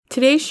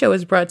Today's show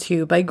is brought to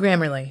you by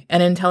Grammarly, an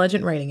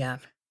intelligent writing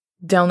app.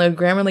 Download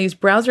Grammarly's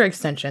browser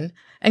extension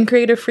and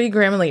create a free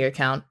Grammarly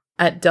account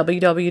at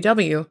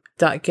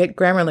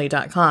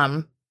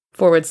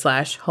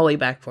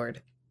www.getgrammarly.com/holybackboard.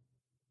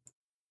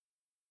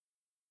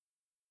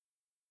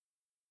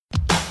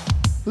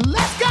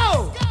 Let's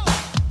go!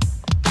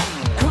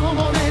 Come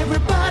on,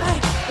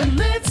 everybody, and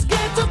let's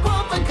get to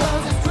pumping,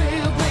 cause it's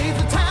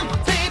trailblazer time.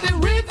 Baby,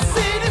 Rip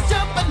City's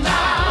jumping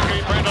now.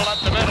 Okay, Brindle up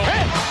the middle.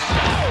 Hey!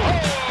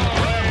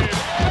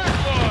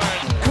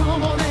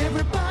 Come on,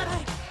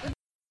 everybody.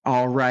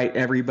 All right,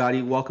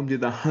 everybody. Welcome to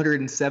the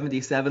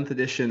 177th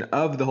edition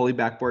of the Holy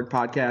Backboard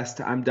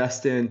Podcast. I'm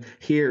Dustin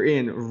here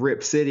in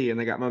Rip City, and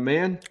I got my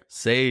man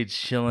Sage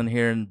chilling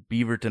here in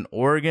Beaverton,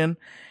 Oregon.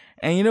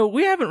 And, you know,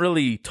 we haven't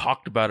really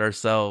talked about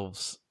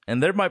ourselves,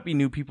 and there might be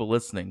new people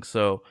listening.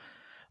 So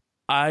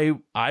I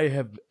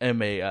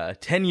am a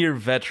 10-year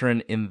veteran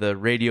in the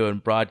radio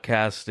and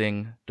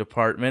broadcasting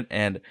department,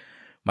 and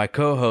my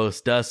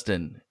co-host,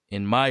 Dustin,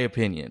 in my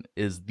opinion,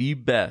 is the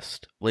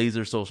best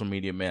Blazer social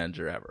media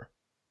manager ever.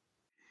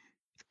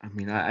 I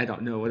mean, I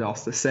don't know what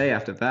else to say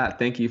after that.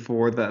 Thank you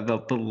for the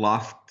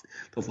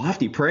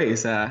lofty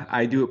praise.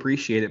 I do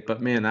appreciate it,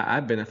 but man,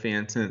 I've been a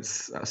fan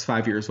since I was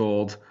 5 years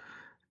old.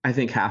 I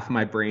think half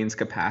my brain's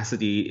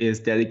capacity is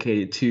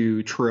dedicated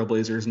to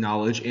Trailblazers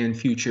knowledge and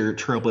future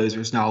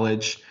Trailblazers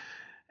knowledge.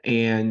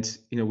 And,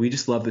 you know, we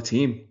just love the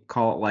team,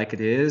 call it like it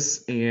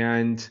is.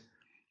 And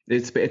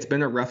it's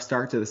been a rough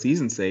start to the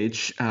season,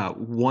 Sage.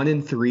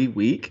 1-3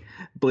 week.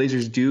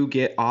 Blazers do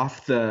get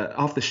off the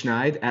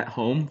schneid at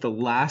home, the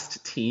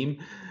last team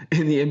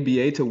in the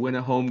NBA to win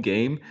a home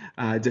game,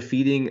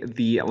 defeating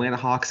the Atlanta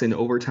Hawks in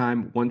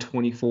overtime,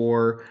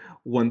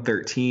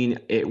 124-113.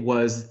 It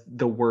was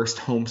the worst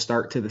home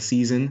start to the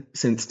season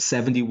since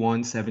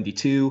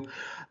 71-72.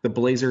 The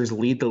Blazers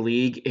lead the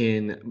league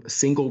in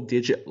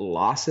single-digit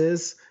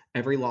losses.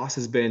 Every loss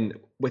has been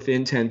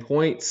within 10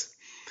 points.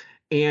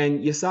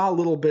 And you saw a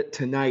little bit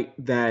tonight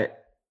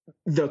that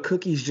the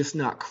cookie's just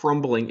not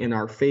crumbling in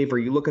our favor.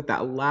 You look at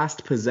that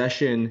last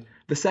possession,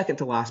 the second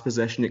to last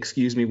possession,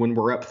 when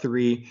we're up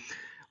 3.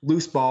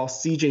 Loose ball,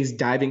 CJ's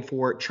diving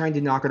for it, trying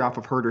to knock it off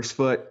of Huerter's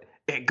foot.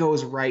 It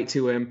goes right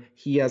to him.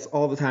 He has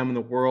all the time in the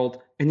world,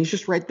 and he's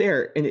just right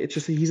there. And it's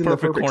just he's in the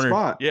perfect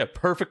spot. Yeah,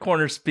 perfect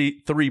corner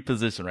 3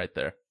 position right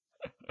there.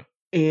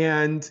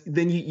 And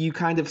then you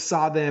kind of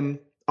saw them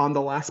on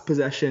the last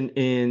possession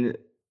in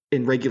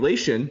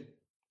regulation.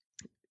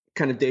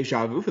 Kind of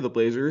deja vu for the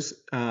Blazers.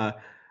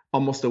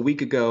 Almost a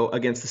week ago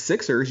against the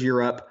Sixers,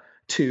 you're up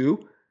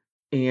 2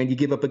 and you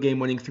give up a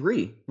game-winning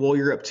 3. Well,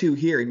 you're up 2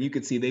 here, and you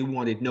could see they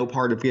wanted no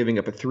part of giving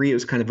up a 3. It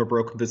was kind of a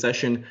broken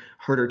possession.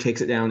 Huerter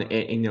takes it down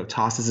and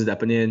tosses it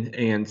up and in,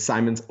 and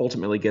Simons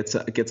ultimately gets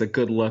a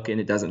good look,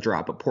 and it doesn't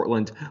drop. But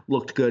Portland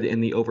looked good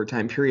in the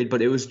overtime period.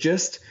 But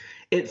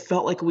it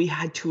felt like we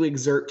had to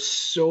exert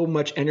so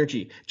much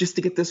energy just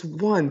to get this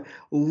one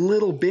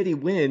little bitty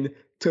win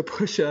to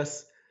push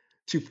us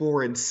to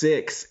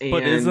 4-6. And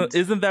but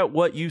isn't that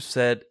what you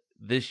said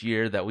this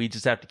year, that we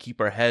just have to keep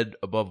our head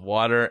above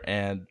water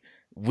and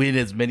win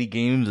as many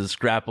games as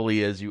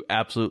scrappily as you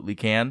absolutely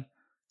can?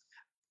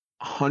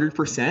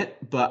 100%,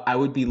 but I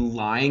would be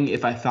lying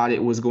if I thought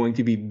it was going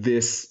to be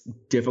this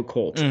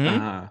difficult.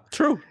 Mm-hmm.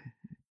 True.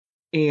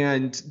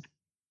 And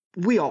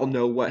we all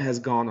know what has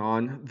gone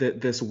on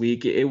this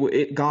week.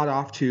 It got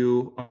off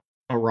to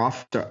a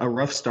rough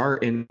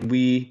start, and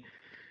we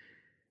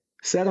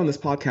said on this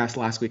podcast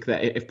last week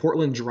that if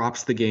Portland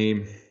drops the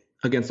game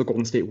against the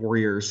Golden State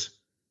Warriors,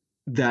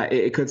 that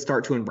it could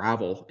start to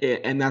unravel.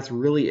 And that's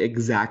really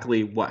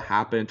exactly what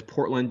happened.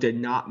 Portland did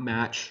not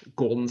match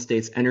Golden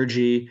State's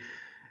energy.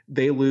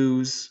 They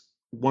lose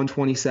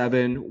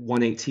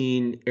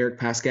 127-118. Eric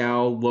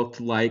Pascal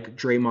looked like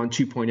Draymond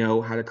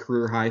 2.0, had a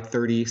career high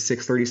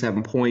 36,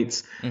 37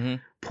 points. Mm-hmm.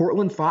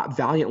 Portland fought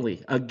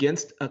valiantly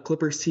against a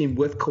Clippers team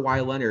with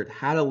Kawhi Leonard,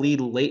 had a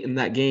lead late in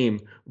that game,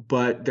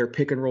 but their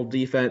pick and roll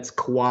defense,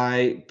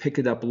 Kawhi picked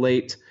it up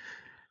late.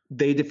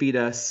 They defeat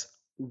us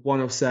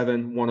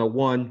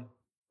 107-101.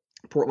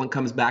 Portland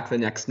comes back the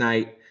next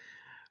night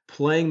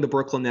playing the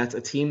Brooklyn Nets,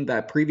 a team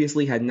that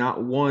previously had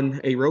not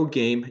won a road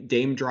game.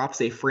 Dame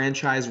drops a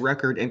franchise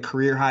record and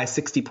career high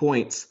 60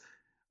 points,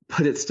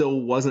 but it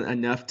still wasn't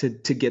enough to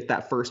get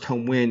that first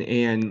home win,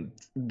 and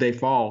they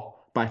fall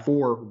by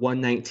 4,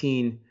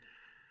 119-115.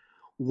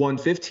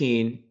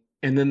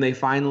 And then they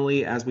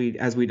finally, as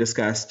we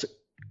discussed,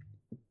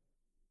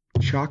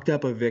 chalked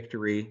up a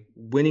victory,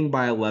 winning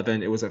by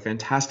 11. It was a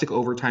fantastic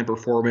overtime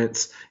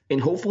performance, and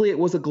hopefully it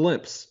was a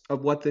glimpse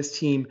of what this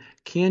team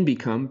can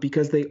become,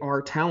 because they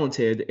are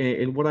talented.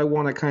 And what I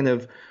want to kind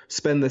of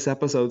spend this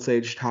episode,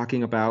 Sage,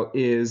 talking about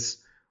is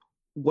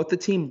what the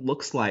team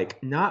looks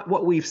like, not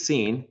what we've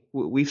seen.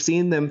 We've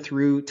seen them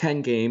through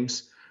 10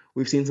 games.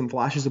 We've seen some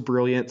flashes of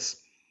brilliance.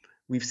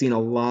 We've seen a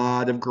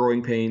lot of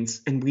growing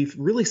pains, and we've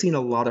really seen a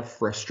lot of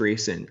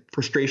frustration.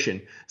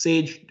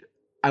 Sage,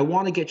 I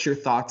want to get your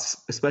thoughts,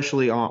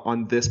 especially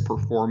on this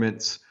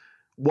performance.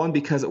 One,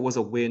 because it was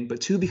a win, but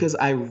two, because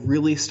I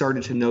really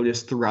started to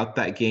notice throughout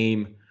that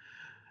game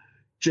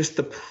just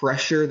the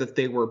pressure that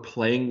they were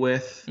playing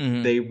with.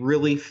 Mhm. They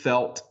really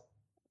felt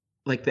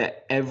like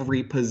that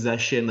every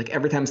possession, like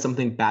every time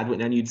something bad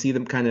went down, you'd see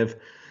them kind of,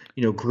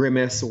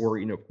 grimace or,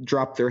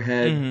 drop their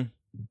head. Mhm.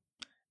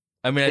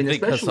 I mean, I And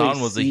think especially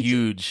Hassan was a CJ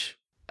huge.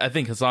 I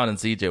think Hassan and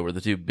CJ were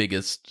the two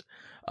biggest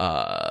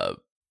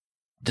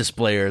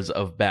displayers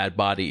of bad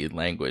body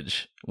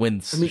language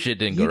when shit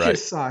didn't go you right.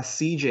 just saw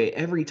CJ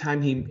every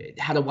time he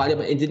had a wide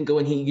open and didn't go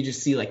in. You could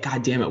just see like,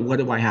 God damn it, what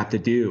do I have to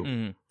do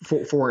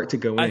Mhm. for it to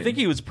go in? I think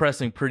he was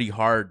pressing pretty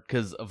hard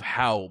because of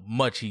how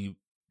much he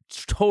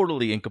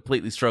totally and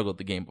completely struggled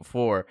the game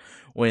before.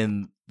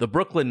 When the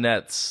Brooklyn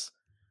Nets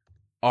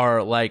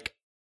are like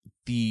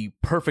the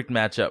perfect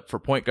matchup for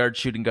point guards,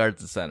 shooting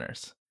guards, and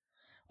centers.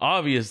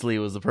 Obviously, it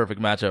was the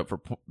perfect matchup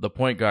for the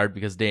point guard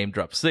because Dame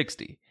dropped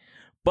 60.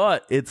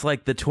 But it's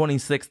like the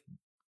 26th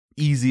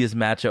easiest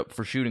matchup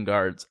for shooting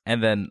guards.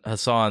 And then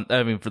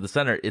for the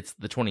center, it's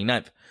the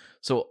 29th.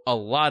 So a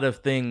lot of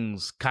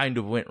things kind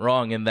of went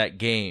wrong in that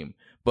game.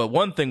 But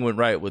one thing went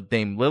right with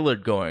Dame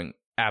Lillard going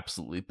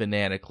absolutely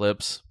banana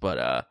clips.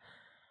 But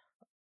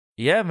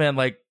yeah, man,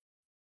 like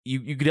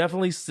you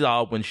definitely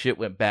saw when shit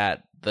went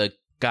bad, the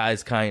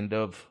guys kind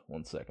of,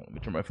 one second, let me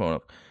turn my phone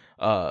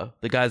up.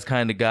 The guys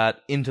kind of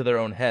got into their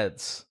own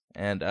heads.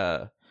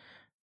 And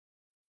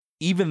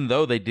even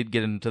though they did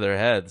get into their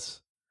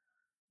heads,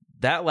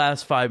 that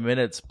last 5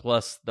 minutes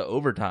plus the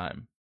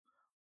overtime,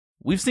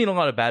 we've seen a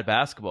lot of bad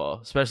basketball,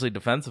 especially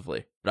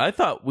defensively. But I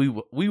thought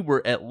we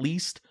were at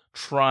least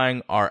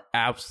trying our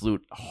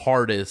absolute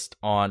hardest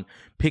on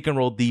pick and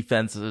roll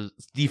defense,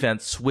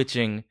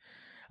 switching.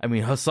 I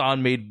mean,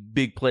 Hassan made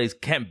big plays.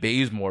 Kent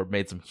Bazemore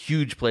made some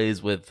huge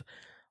plays with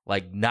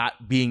like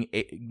not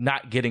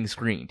getting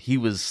screened. He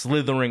was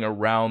slithering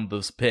around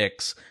those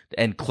picks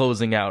and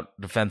closing out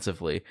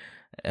defensively.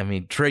 I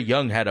mean, Trae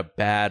Young had a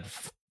bad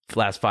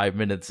last 5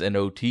 minutes in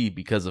OT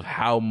because of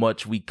how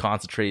much we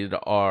concentrated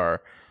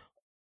our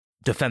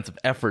defensive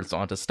efforts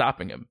onto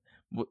stopping him.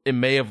 It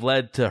may have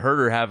led to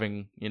Herter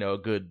having, a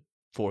good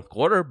fourth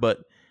quarter,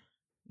 but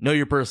know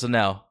your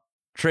personnel.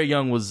 Trae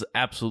Young was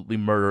absolutely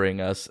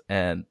murdering us,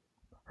 and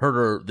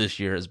Herter this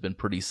year has been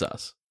pretty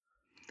sus.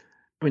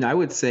 I mean, I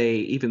would say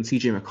even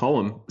CJ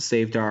McCollum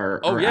saved our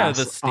the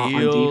ass on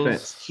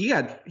defense.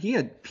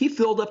 He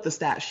filled up the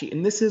stat sheet,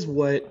 and this is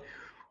what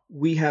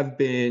we have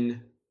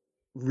been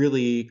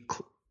really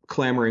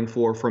clamoring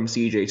for from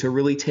CJ, to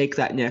really take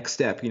that next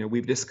step.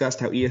 We've discussed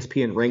how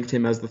ESPN ranked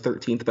him as the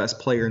 13th best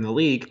player in the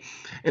league,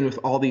 and with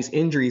all these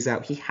injuries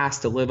out, he has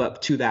to live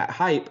up to that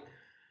hype.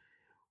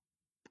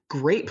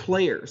 Great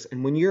players,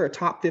 and when you're a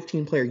top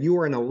 15 player, you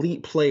are an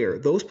elite player.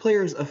 Those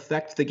players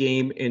affect the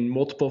game in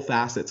multiple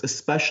facets,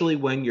 especially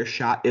when your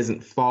shot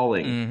isn't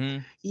falling. Mm-hmm.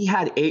 He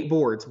had 8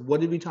 boards. What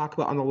did we talk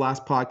about on the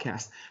last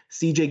podcast?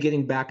 CJ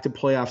getting back to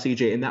playoff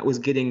CJ, and that was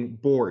getting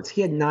boards.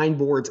 He had 9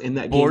 boards in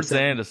that game. Boards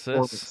and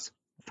assists.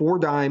 4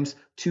 dimes,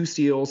 2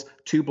 steals,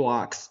 2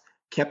 blocks,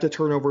 kept the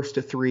turnovers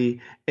to 3,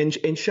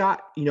 and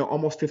shot,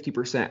 almost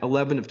 50%,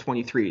 11 of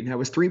 23. Now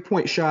his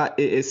 3-point shot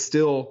is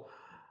still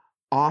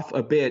off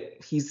a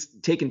bit. He's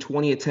taken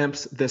 20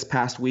 attempts this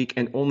past week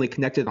and only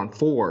connected on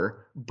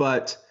 4,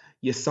 but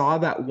you saw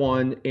that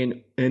one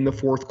in the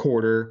fourth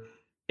quarter.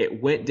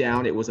 It went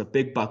down. It was a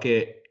big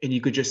bucket, and you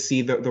could just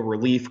see the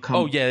relief come.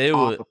 Oh yeah,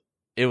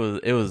 it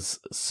was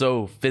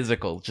so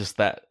physical. Just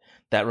that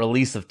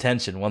release of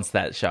tension once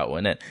that shot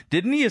went in.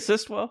 Didn't he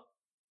assist well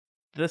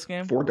this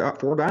game? 4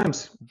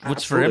 dimes, which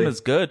Absolutely. For him is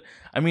good.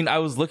 I mean, I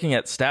was looking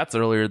at stats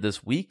earlier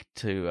this week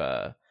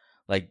to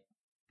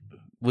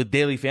with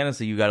daily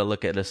fantasy, you got to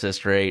look at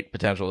assist rate,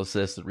 potential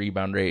assist,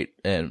 rebound rate,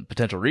 and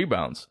potential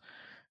rebounds.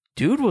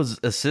 Dude was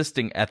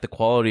assisting at the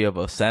quality of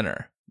a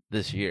center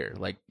this year.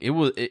 Like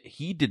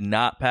he did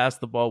not pass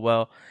the ball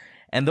well.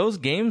 And those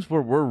games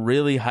where we're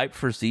really hyped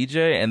for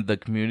CJ and the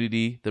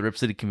community, the Rip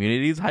City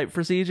community is hyped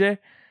for CJ,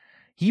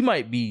 he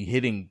might be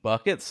hitting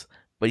buckets,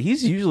 but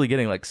he's usually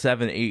getting like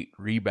 7-8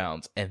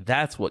 rebounds. And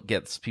that's what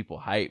gets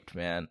people hyped,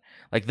 man.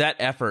 Like that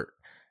effort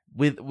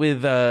with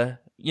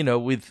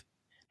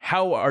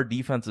how our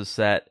defense is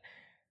set,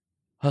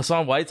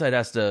 Hassan Whiteside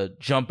has to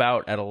jump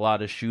out at a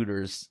lot of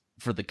shooters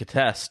for the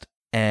contest.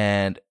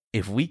 And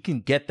if we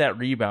can get that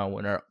rebound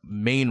when our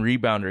main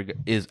rebounder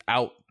is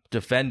out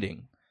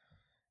defending,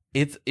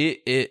 it's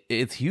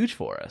huge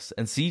for us.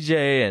 And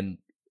CJ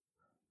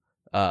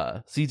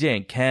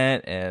and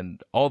Kent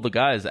and all the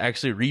guys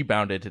actually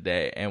rebounded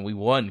today, and we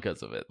won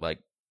because of it. Like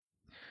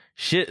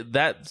shit,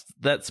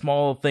 that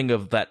small thing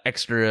of that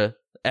extra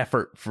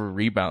effort for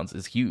rebounds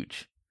is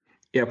huge.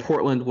 Yeah,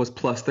 Portland was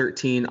plus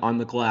 13 on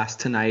the glass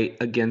tonight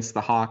against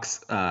the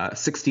Hawks,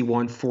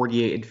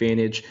 61-48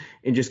 advantage.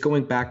 And just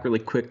going back really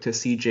quick to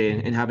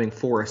CJ and having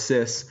 4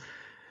 assists.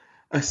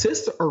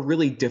 Assists are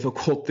really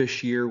difficult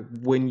this year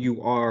when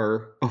you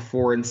are a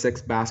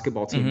 4-6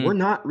 basketball team. Mm-hmm. We're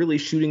not really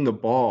shooting the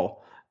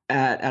ball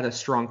at a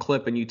strong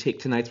clip, and you take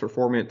tonight's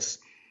performance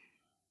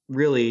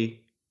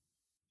really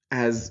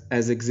as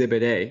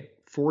Exhibit A.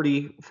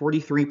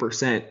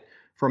 43%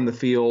 from the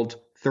field,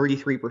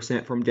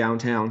 33% from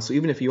downtown. So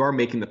even if you are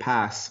making the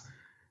pass,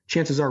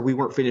 chances are we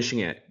weren't finishing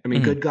it. I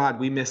mean, good God,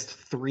 we missed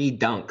 3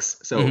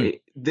 dunks. So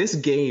this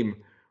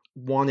game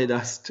wanted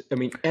us to, I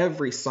mean,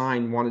 every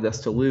sign wanted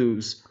us to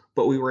lose,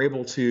 but we were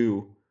able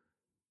to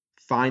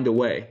find a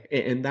way.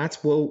 And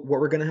that's what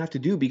we're going to have to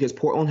do, because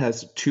Portland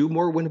has 2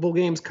 more winnable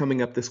games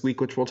coming up this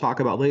week, which we'll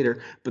talk about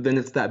later. But then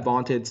it's that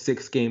vaunted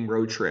 6-game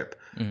road trip.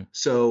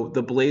 So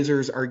the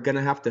Blazers are going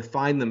to have to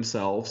find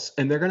themselves,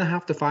 and they're going to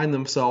have to find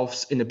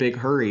themselves in a big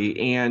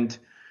hurry. And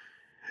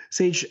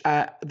Sage,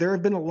 there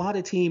have been a lot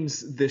of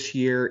teams this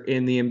year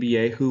in the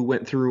NBA who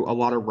went through a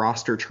lot of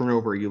roster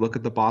turnover. You look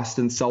at the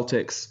Boston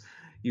Celtics,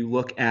 you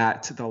look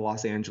at the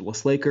Los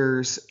Angeles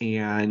Lakers,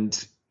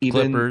 and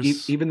even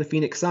the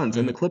Phoenix Suns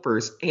and the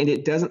Clippers, and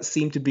it doesn't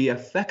seem to be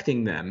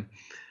affecting them.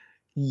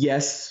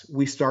 Yes,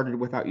 we started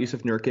without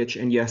Yusuf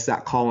Nurkic, and yes,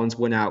 Zach Collins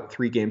went out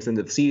 3 games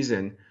into the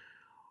season.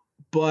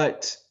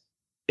 But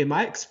am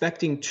I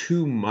expecting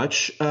too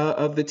much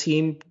of the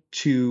team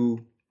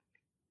to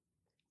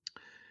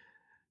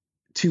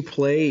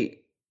play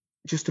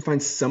just to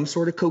find some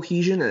sort of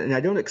cohesion? And I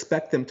don't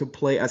expect them to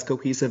play as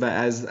cohesive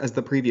as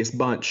the previous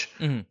bunch.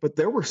 But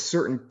there were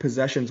certain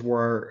possessions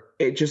where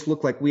it just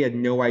looked like we had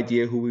no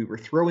idea who we were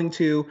throwing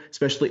to,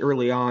 especially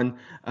early on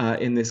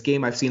in this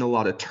game. I've seen a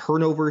lot of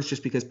turnovers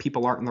just because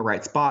people aren't in the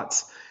right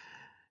spots.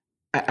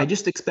 I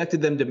just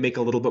expected them to make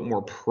a little bit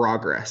more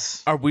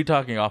progress. Are we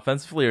talking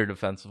offensively or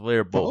defensively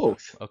or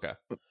both? Okay.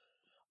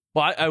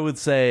 Well, I would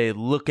say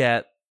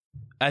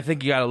I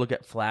think you got to look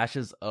at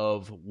flashes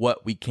of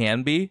what we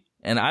can be.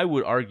 And I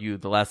would argue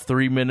the last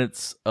 3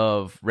 minutes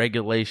of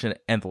regulation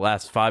and the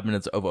last 5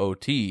 minutes of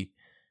OT,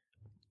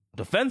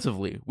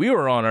 defensively, we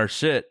were on our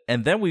shit.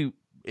 And then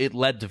it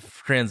led to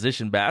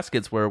transition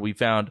baskets where we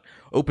found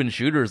open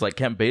shooters like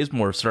Kent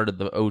Bazemore started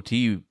the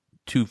OT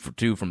 2 for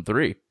 2 from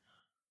 3.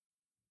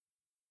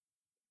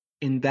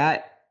 In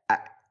that,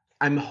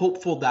 I'm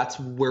hopeful that's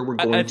where we're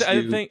going to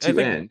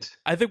end.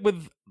 I think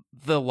with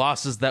the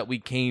losses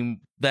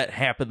that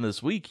happened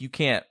this week, you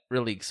can't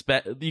really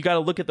expect. You got to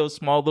look at those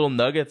small little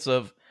nuggets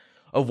of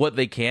what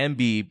they can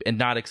be and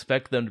not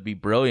expect them to be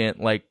brilliant.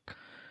 Like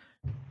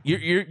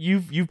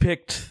you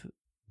picked,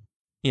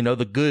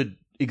 the good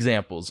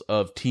examples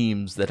of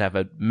teams that have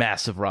a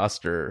massive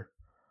roster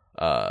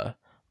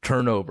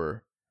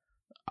turnover.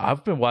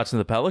 I've been watching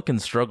the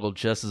Pelicans struggle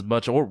just as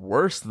much or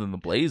worse than the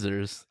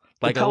Blazers.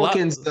 Like the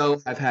Pelicans, though,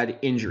 have had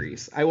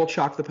injuries. I will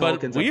chalk the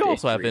Pelicans. But we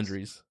also have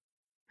injuries.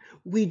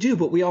 We do,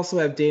 but we also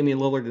have Damian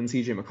Lillard and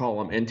CJ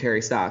McCollum and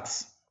Terry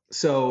Stotts.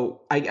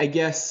 So I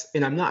guess,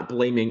 and I'm not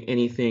blaming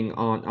anything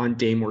on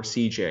Dame or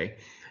CJ.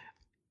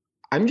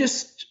 I'm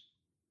just,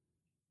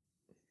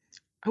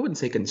 I wouldn't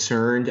say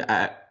concerned.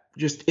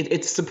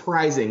 It's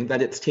surprising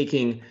that it's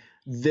taking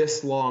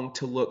this long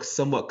to look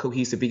somewhat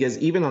cohesive, because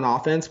even on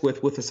offense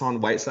with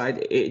Hassan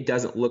Whiteside, it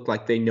doesn't look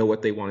like they know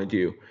what they want to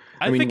do.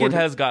 I mean, think it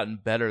has gotten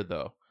better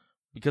though,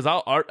 because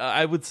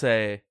I would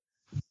say,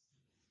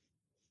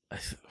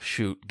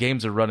 shoot,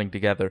 games are running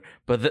together,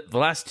 but the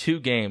last 2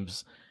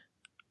 games,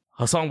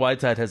 Hassan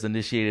Whiteside has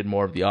initiated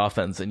more of the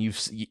offense, and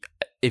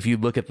if you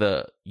look at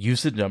the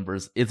usage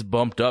numbers, it's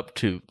bumped up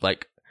to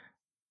like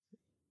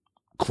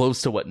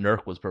close to what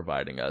Nurk was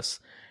providing us.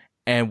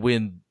 And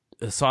when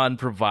Hassan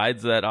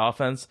provides that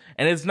offense,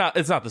 and it's not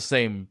the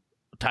same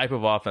type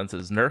of offense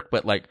as Nurk,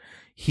 but like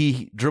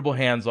he dribble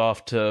hands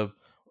off to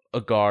a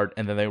guard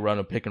and then they run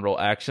a pick and roll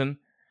action.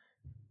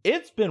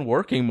 It's been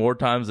working more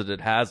times than it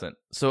hasn't.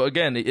 So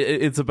again,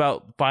 it's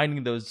about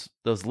finding those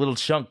little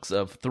chunks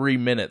of 3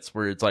 minutes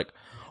where it's like,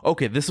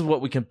 okay, this is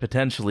what we can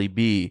potentially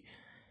be,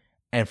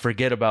 and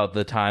forget about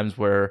the times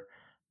where,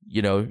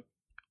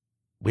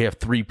 we have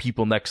 3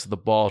 people next to the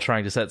ball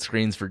trying to set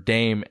screens for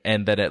Dame,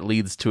 and then it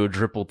leads to a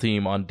triple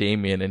team on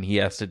Damian, and he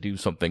has to do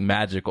something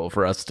magical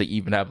for us to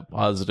even have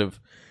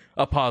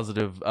a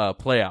positive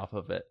play off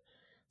of it.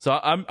 So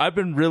I've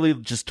been really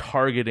just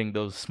targeting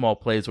those small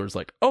plays where it's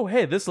like, oh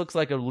hey, this looks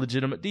like a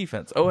legitimate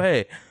defense. Oh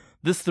hey,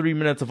 this 3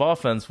 minutes of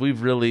offense,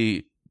 we've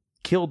really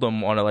killed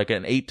them on an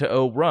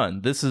 8-0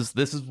 run. This is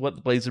what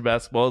the Blazer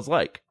basketball is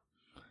like.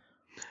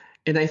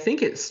 And I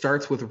think it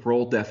starts with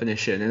role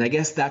definition. And I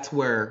guess that's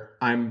where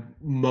I'm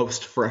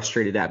most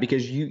frustrated at,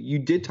 because you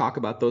did talk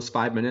about those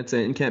 5 minutes,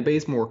 and Kent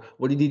Bazemore,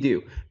 what did he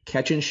do?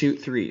 Catch and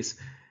shoot threes.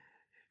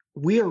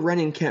 We are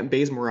running Kent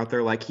Bazemore out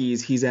there like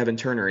he's Evan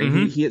Turner.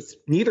 And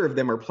neither of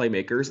them are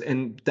playmakers.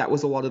 And that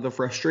was a lot of the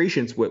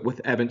frustrations with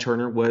Evan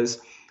Turner,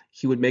 was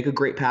he would make a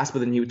great pass, but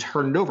then he would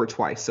turn it over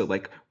twice. So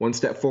like 1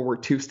 step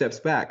forward, 2 steps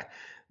back.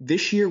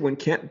 This year, when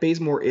Kent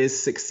Bazemore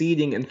is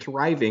succeeding and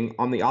thriving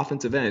on the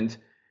offensive end,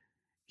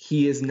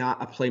 he is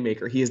not a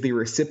playmaker. He is the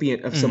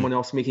recipient of someone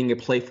else making a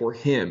play for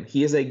him.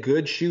 He is a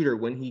good shooter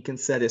when he can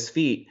set his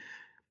feet.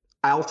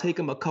 I'll take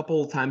him a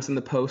couple of times in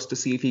the post to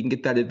see if he can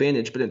get that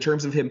advantage. But in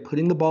terms of him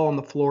putting the ball on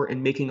the floor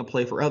and making a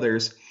play for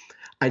others,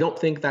 I don't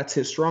think that's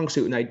his strong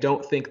suit. And I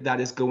don't think that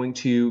is going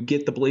to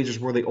get the Blazers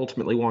where they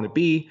ultimately want to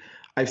be.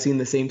 I've seen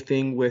the same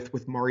thing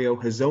with Mario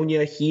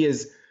Hezonja. He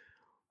is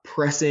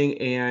pressing,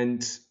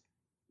 and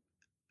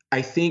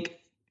I think,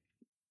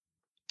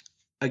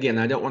 again,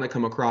 I don't want to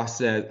come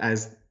across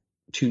as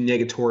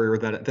negatory or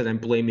that I'm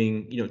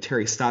blaming,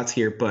 Terry Stotts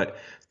here, but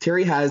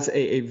Terry has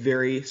a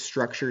very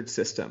structured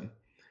system.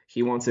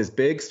 He wants his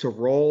bigs to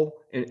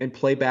roll and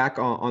play back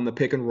on the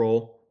pick and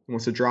roll. He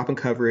wants to drop in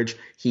coverage.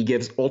 He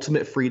gives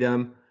ultimate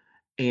freedom,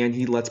 and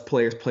he lets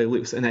players play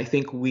loose. And I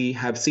think we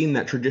have seen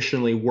that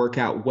traditionally work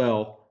out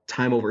well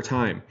time over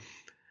time.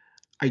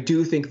 I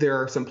do think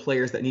there are some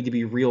players that need to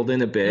be reeled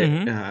in a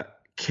bit.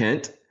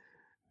 Kent,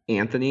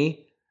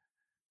 Anthony,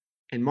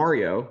 and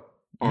Mario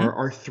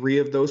are three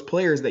of those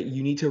players that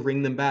you need to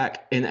ring them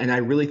back. And I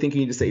really think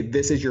you need to say,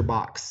 this is your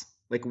box.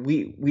 Like,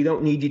 we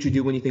don't need you to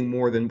do anything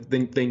more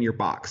than your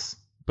box.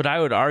 But I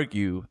would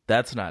argue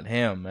that's not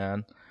him,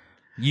 man.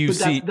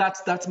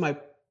 That's my,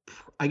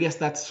 I guess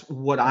that's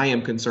what I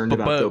am concerned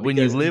about. But when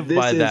you live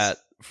by that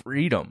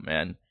freedom,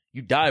 man,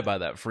 you die by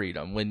that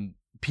freedom. When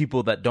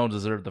people that don't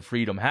deserve the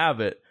freedom have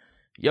it,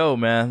 yo,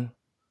 man,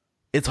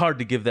 it's hard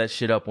to give that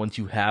shit up once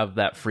you have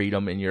that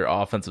freedom in your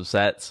offensive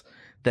sets,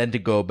 then to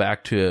go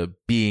back to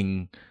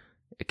being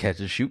a catch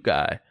and shoot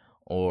guy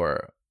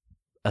or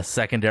a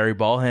secondary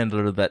ball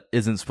handler that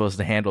isn't supposed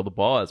to handle the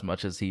ball as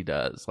much as he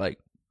does. Like,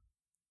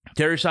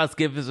 Terry Stotts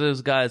gives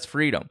those guys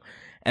freedom,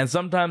 and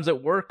sometimes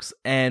it works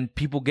and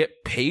people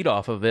get paid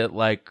off of it,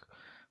 like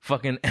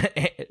fucking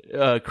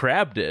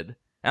Crab did.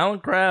 Alan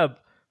Crabb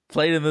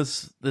played in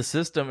this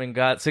system and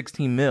got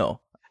 16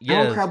 mil. Yes.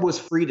 Alan Crabb was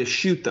free to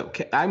shoot, though.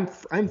 I'm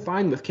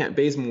fine with Kent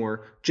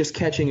Bazemore just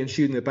catching and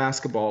shooting the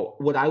basketball.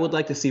 What I would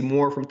like to see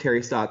more from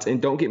Terry Stotts, and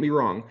don't get me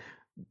wrong,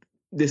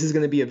 this is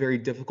going to be a very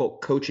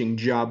difficult coaching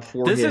job for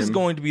him. This is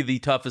going to be the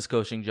toughest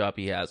coaching job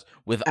he has.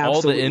 With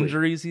Absolutely. all the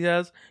injuries he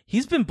has,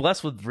 he's been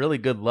blessed with really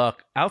good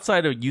luck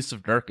outside of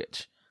Yusuf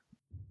Nurkic.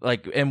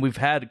 Like, and we've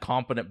had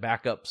competent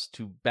backups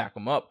to back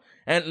him up.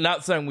 And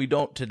not saying we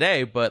don't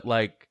today, but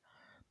like,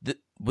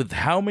 with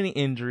how many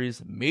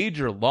injuries,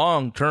 major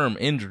long-term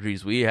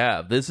injuries we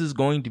have, this is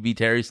going to be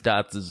Terry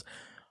Stotts'.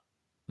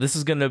 This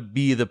is going to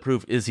be the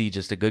proof. Is he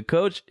just a good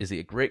coach? Is he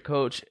a great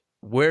coach?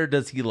 Where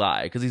does he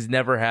lie? Because he's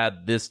never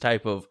had this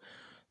type of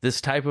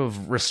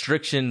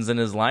restrictions in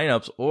his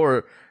lineups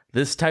or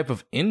this type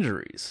of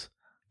injuries.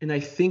 And I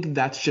think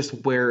that's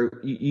just where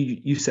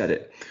you said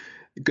it.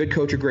 Good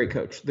coach or great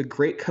coach. The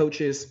great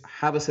coaches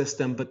have a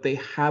system, but they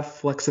have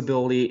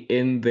flexibility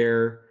in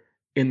their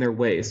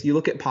ways. You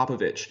look at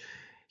Popovich.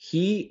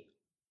 He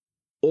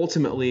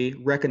ultimately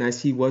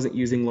recognized he wasn't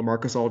using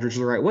LaMarcus Aldridge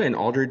the right way, and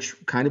Aldridge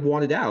kind of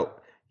wanted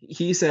out.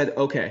 He said,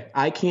 okay,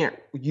 I can't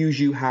use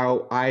you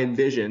how I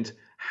envisioned.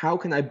 How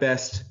can I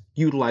best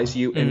utilize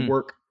you and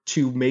work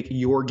to make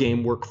your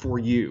game work for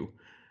you?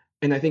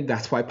 And I think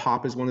that's why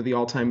Pop is one of the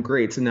all-time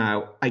greats. And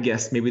now I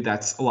guess maybe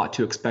that's a lot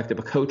to expect of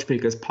a coach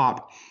because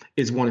Pop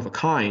is one of a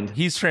kind.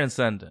 He's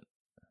transcendent.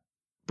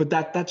 But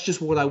that's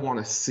just what I want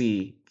to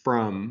see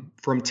from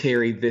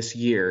Terry this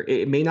year.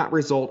 It may not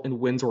result in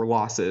wins or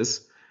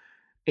losses,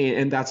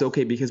 and that's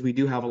okay because we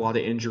do have a lot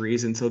of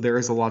injuries, and so there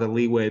is a lot of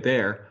leeway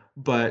there.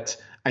 But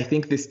I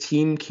think this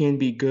team can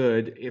be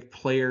good if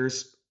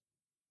players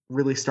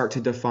really start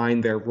to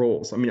define their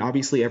roles. I mean,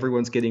 obviously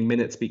everyone's getting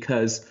minutes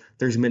because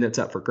there's minutes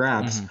up for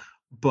grabs,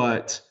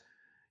 but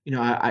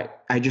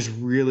I just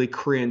really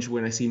cringe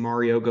when I see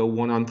Mario go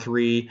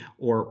 1-on-3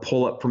 or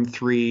pull up from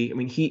 3. I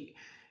mean,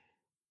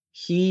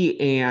 he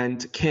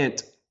and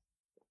Kent,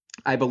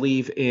 I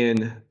believe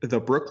in the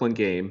Brooklyn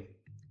game,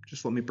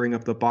 just let me bring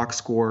up the box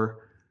score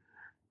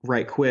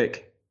right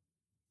quick.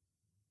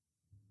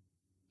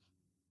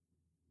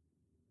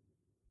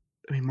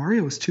 I mean,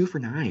 Mario was 2 for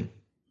 9.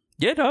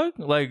 Yeah, dog.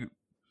 Like,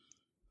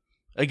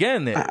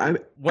 again,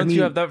 once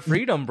you have that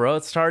freedom, bro,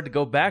 it's hard to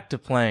go back to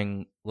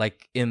playing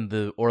like in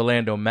the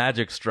Orlando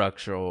Magic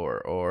structure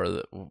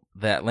or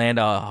the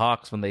Atlanta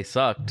Hawks when they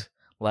sucked.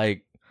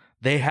 Like,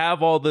 they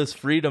have all this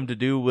freedom to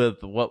do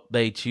with what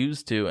they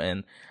choose to,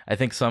 and I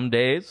think some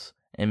days,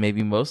 and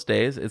maybe most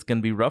days, it's going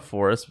to be rough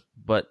for us.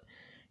 But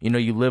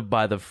you live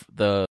by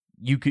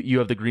you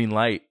have the green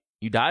light.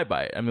 You die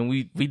by it. I mean,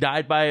 we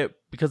died by it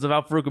because of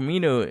Al-Farouq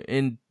Aminu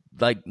in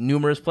like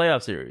numerous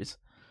playoff series.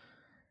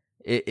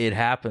 It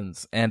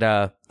happens.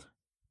 And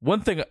one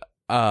thing,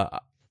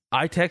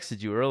 I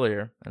texted you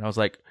earlier, and I was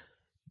like,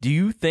 do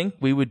you think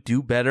we would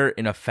do better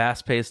in a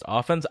fast-paced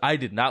offense? I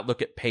did not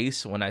look at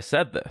pace when I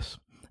said this.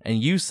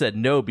 And you said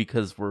no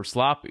because we're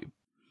sloppy.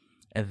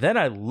 And then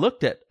I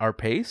looked at our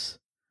pace.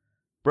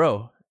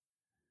 Bro,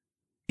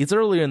 it's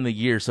early in the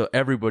year, so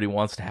everybody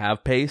wants to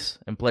have pace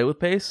and play with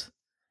pace.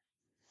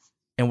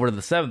 And we're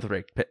the 7th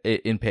ranked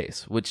in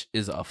pace, which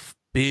is a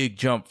big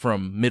jump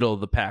from middle of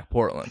the pack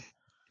Portland.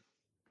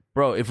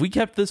 Bro, if we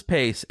kept this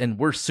pace, and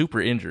we're super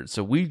injured,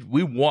 so we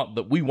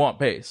want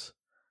pace,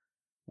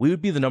 we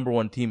would be the number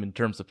 1 team in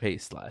terms of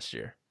pace last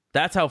year.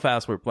 That's how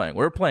fast we're playing.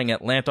 We're playing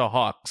Atlanta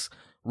Hawks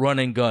run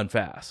and gun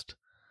fast.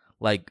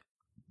 Like,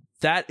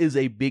 that is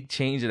a big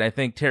change, and I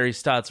think Terry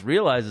Stotts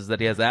realizes that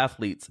he has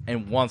athletes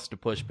and wants to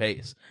push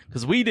pace.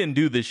 Because we didn't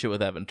do this shit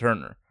with Evan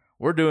Turner.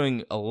 We're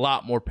doing a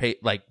lot more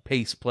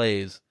pace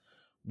plays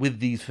with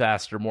these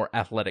faster, more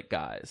athletic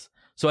guys.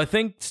 So I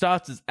think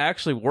Stotts is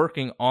actually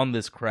working on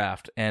this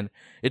craft, and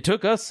it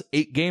took us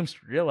 8 games to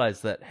realize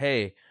that,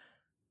 hey,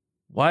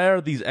 why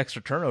are these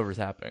extra turnovers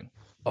happening?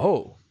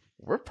 Oh,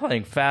 we're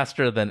playing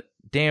faster than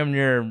damn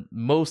near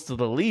most of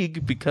the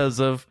league because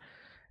of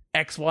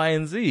X, Y,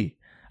 and Z.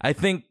 I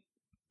think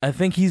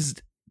he's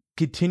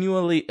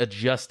continually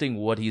adjusting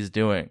what he's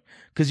doing,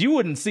 because you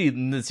wouldn't see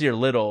Nasir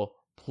Little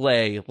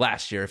play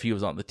last year if he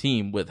was on the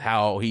team with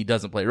how he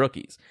doesn't play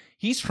rookies.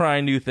 He's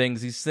trying new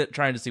things. He's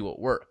trying to see what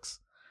works.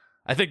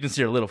 I think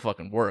Nasir Little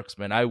fucking works,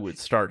 man. I would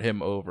start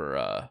him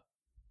over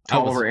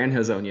Tolliver and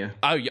Hazonia.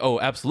 Oh,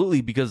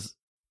 absolutely, because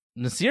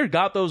Nasir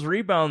got those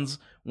rebounds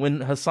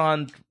when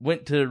Hassan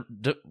went to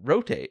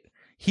rotate.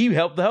 He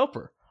helped the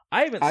helper.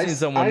 I haven't seen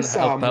someone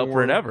help the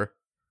helper in ever.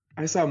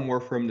 I saw more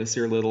from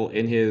Nasir Little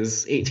in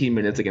his 18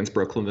 minutes against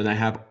Brooklyn than I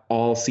have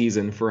all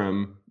season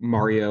from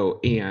Mario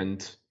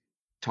and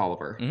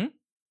Tolliver. Mm-hmm.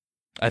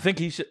 I think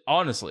he should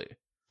honestly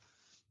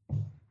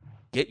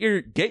get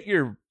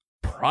your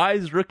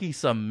prize rookie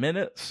some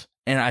minutes,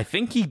 and I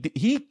think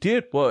he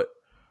did what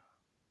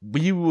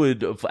we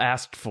would have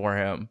asked for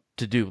him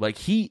to do. Like,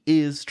 he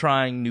is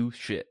trying new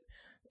shit.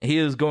 He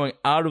is going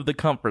out of the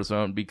comfort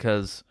zone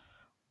because,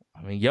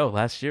 I mean,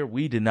 last year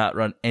we did not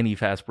run any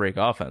fast break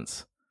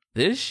offense.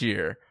 This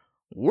year,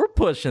 we're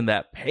pushing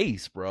that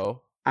pace,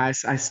 bro. I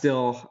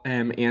still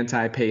am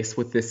anti-pace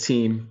with this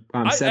team.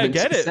 I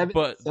get it,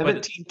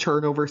 17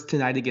 turnovers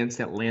tonight against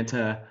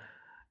Atlanta,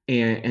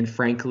 and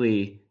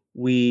frankly,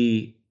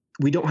 we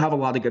don't have a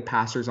lot of good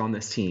passers on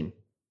this team.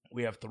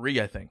 We have 3,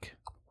 I think.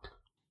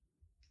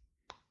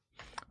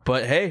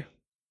 But hey,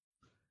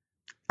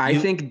 I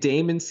think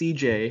Dame and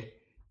CJ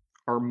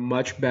are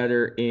much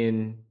better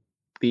in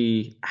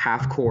the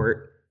half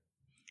court.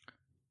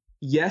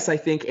 Yes, I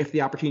think if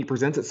the opportunity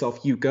presents itself,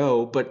 you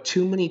go. But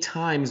too many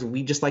times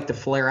we just like to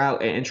flare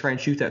out and try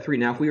and shoot that 3.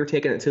 Now, if we were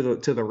taking it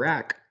to the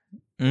rack,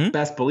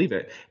 best believe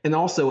it. And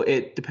also,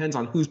 it depends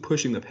on who's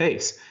pushing the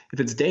pace. If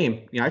it's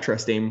Dame, I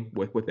trust Dame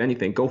with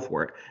anything. Go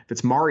for it. If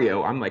it's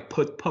Mario, I'm like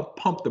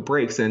pump the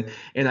brakes. And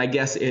I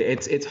guess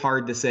it's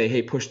hard to say,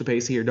 hey, push the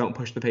pace here, don't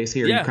push the pace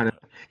here. Yeah.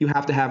 You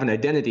have to have an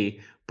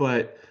identity,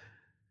 but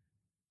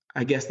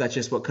I guess that's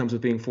just what comes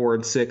with being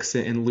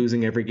 4-6 and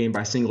losing every game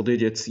by single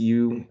digits.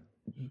 You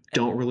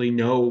don't really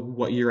know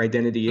what your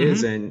identity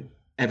is, and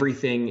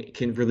everything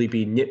can really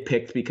be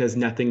nitpicked because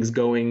nothing's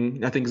going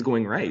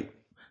right.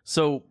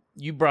 So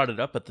you brought it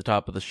up at the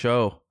top of the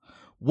show.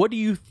 What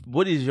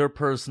is your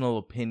personal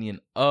opinion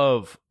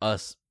of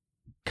us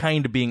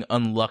kind of being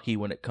unlucky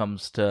when it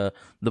comes to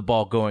the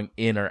ball going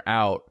in or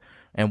out,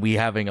 and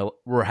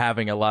we're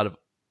having a lot of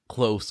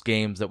close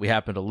games that we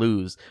happen to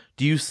lose?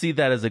 Do you see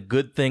that as a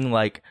good thing?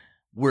 Like,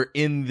 we're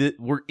in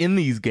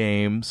these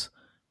games,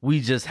 we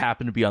just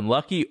happen to be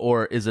unlucky,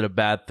 or is it a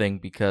bad thing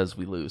because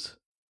we lose?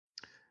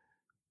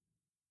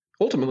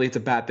 Ultimately, it's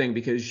a bad thing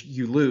because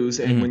you lose,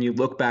 and when you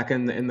look back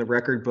in the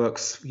record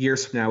books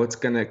years from now, it's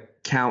going to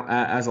count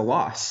as a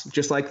loss.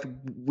 Just like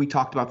we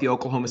talked about the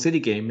Oklahoma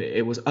City game,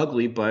 it was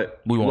ugly,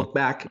 but we look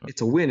back,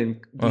 it's a win, and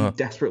we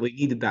desperately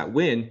needed that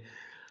win.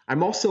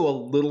 I'm also a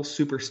little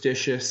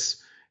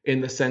superstitious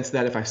in the sense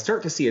that if I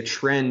start to see a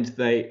trend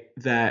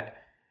that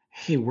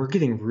hey, we're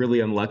getting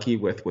really unlucky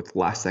with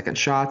last second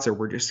shots, or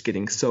we're just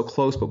getting so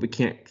close, but we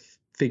can't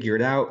figure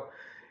it out.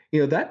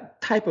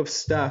 That type of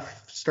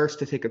stuff starts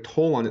to take a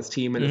toll on its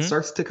team, and it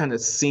starts to kind of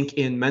sink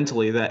in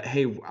mentally that,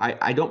 hey,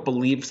 I don't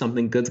believe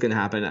something good's going to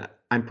happen.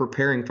 I'm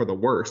preparing for the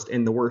worst,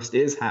 and the worst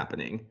is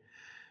happening.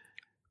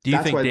 Do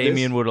you think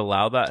Damian would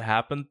allow that to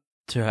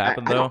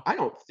happen, though? I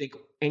don't think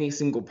any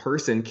single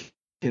person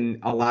can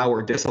allow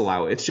or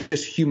disallow. It's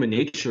just human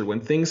nature. When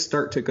things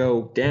start to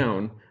go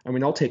down, I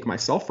mean, I'll take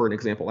myself for an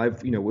example.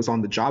 I've was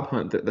on the job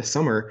hunt the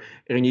summer,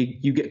 and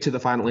you get to the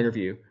final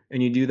interview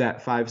and you do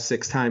that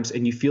 5-6 times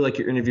and you feel like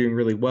you're interviewing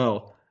really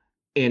well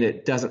and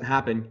it doesn't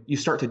happen. You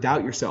start to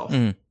doubt yourself.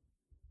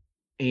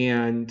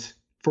 And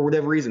for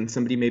whatever reason,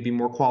 somebody may be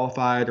more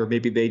qualified, or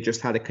maybe they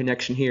just had a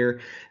connection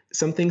here.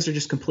 Some things are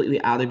just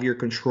completely out of your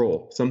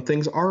control. Some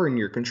things are in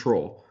your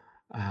control.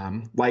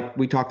 Like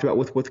we talked about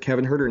with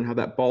Kevin Huerter and how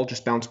that ball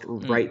just bounced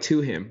right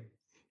to him.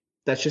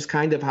 That's just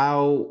kind of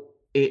how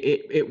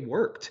it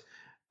worked.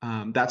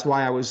 That's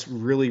why I was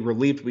really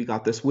relieved we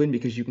got this win,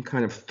 because you can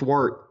kind of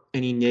thwart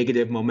any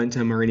negative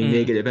momentum or any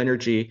negative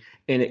energy,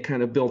 and it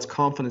kind of builds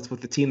confidence with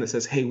the team that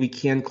says, hey, we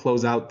can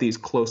close out these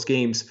close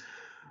games.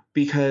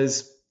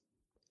 Because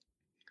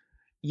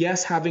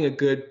yes, having a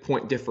good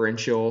point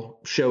differential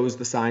shows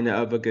the sign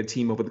of a good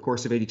team over the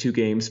course of 82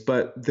 games,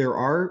 but there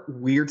are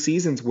weird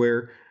seasons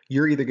where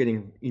you're either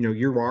getting,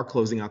 you are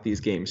closing out these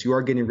games. You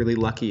are getting really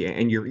lucky,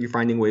 and you're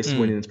finding ways to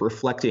win, and it's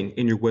reflecting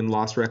in your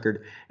win-loss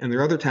record. And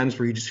there are other times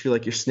where you just feel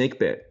like you're snake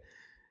bit.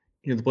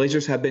 The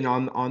Blazers have been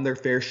on their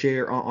fair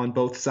share on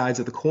both sides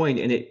of the coin,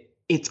 and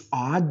it's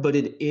odd, but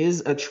it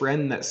is a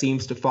trend that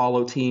seems to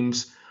follow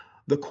teams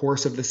the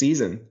course of the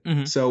season.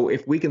 So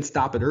if we can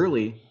stop it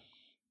early,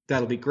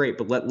 that'll be great.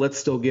 But let's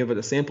still give it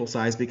a sample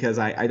size, because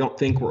I don't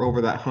think we're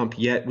over that hump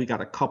yet. We got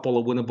a couple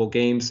of winnable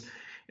games.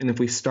 And if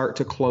we start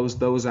to close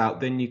those out,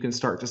 then you can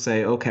start to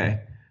say, okay,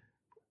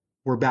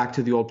 we're back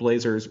to the old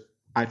Blazers.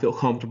 I feel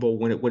comfortable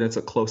when it's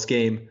a close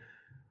game.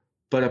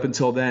 But up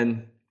until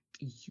then,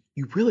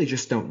 you really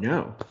just don't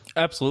know.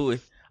 Absolutely.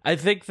 I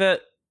think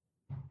that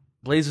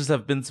Blazers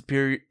have been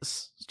superior,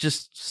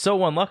 just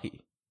so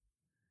unlucky.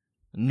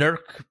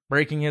 Nurk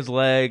breaking his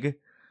leg,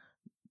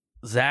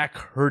 Zach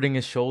hurting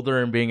his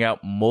shoulder and being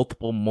out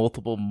multiple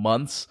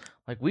months.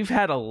 Like, we've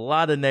had a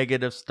lot of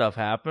negative stuff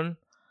happen.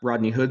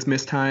 Rodney Hood's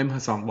missed time.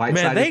 Hassan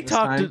Whiteside.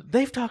 Man,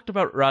 they've talked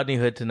about Rodney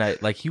Hood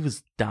tonight like he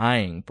was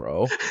dying,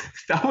 bro.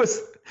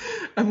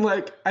 I'm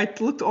like, I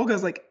looked at all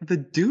guys like, the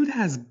dude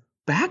has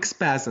back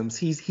spasms.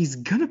 He's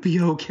gonna be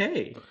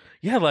okay.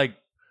 Yeah, like,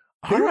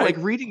 They all were right,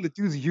 like reading the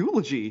dude's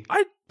eulogy.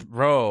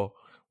 bro,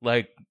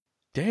 like,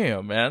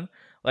 damn, man.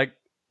 Like,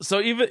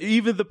 so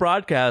even the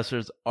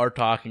broadcasters are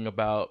talking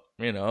about,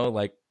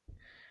 like,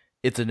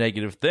 it's a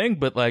negative thing,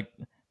 but like,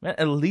 man,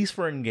 at least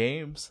we're in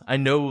games. I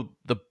know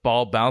the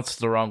ball bounced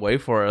the wrong way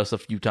for us a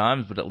few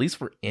times, but at least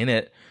we're in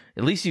it.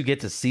 At least you get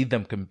to see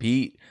them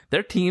compete.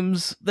 There's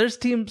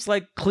teams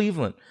like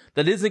Cleveland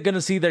that isn't going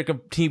to see their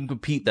team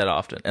compete that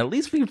often. At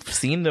least we've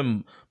seen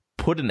them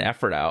put an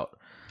effort out.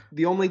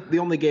 The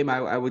only game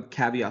I would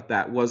caveat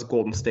that was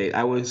Golden State.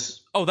 That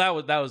was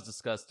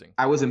disgusting.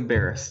 I was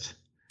embarrassed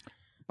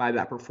by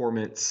that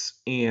performance,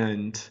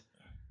 and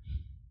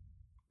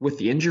with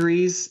the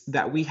injuries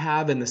that we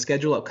have and the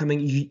schedule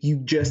upcoming, you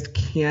just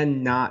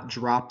cannot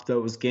drop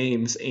those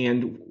games.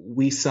 And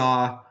we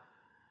saw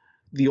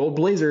the old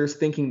Blazers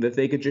thinking that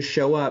they could just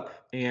show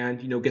up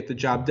and, get the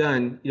job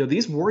done.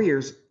 These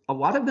Warriors, a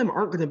lot of them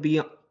aren't going to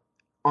be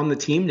on the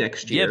team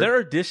next year. Yeah,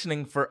 they're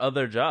auditioning for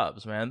other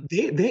jobs, man.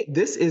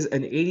 This is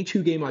an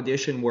 82-game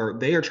audition where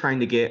they are trying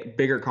to get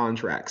bigger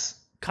contracts.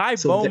 Kai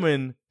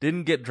Bowman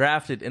didn't get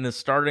drafted and is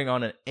starting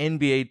on an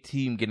NBA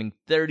team getting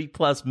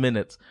 30-plus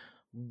minutes.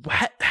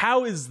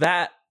 How is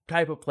that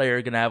type of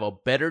player going to have a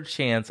better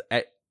chance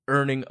at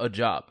earning a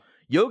job?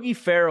 Yogi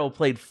Ferrell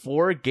played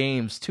 4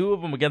 games, 2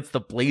 of them against the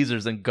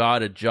Blazers, and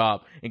got a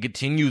job and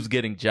continues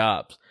getting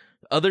jobs.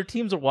 Other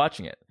teams are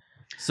watching it.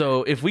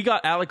 So if we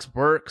got Alex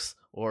Burks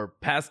or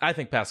I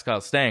think Pascal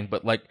Stang,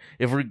 but like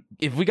if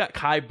we got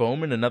Kai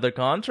Bowman another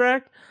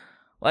contract,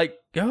 like,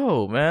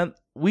 go, man.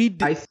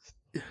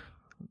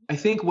 I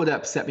think what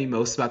upset me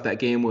most about that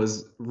game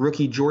was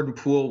rookie Jordan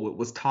Poole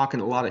was talking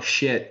a lot of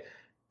shit.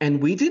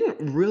 And we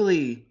didn't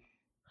really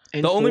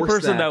enforce the only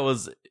person that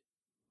was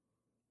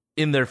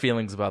in their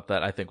feelings about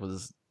that, I think,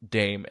 was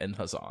Dame and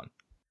Hassan.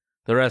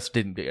 The rest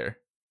didn't care.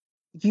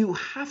 You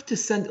have to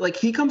send, like,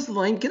 he comes to the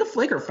lane, get a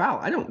flagrant foul.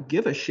 I don't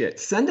give a shit.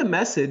 Send a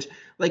message.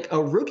 Like,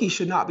 a rookie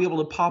should not be able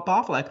to pop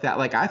off like that.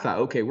 Like, I thought,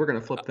 okay, we're going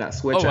to flip that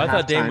switch. I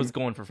thought Dame was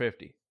going for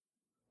 50.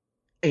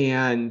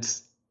 And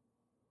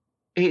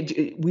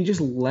we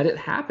just let it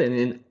happen.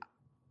 And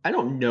I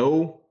don't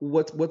know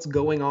what's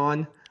going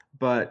on,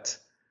 but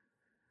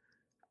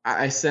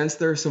I sense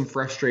there's some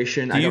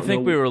frustration. Do you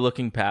think we were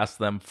looking past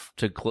them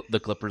to the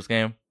Clippers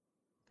game?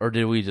 Or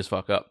did we just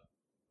fuck up?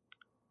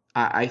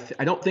 I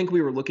don't think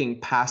we were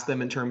looking past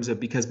them in terms of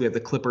because we have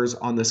the Clippers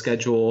on the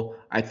schedule.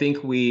 I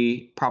think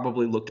we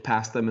probably looked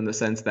past them in the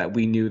sense that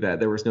we knew that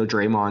there was no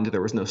Draymond,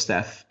 there was no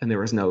Steph, and there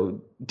was no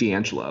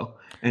D'Angelo.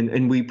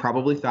 And we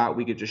probably thought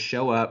we could just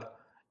show up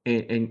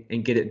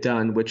and get it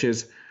done, which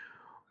is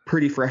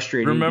pretty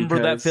frustrating. Remember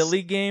that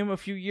Philly game a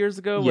few years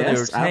ago where they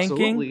were tanking?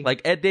 Absolutely.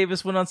 Like, Ed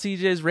Davis went on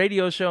CJ's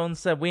radio show and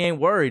said, we ain't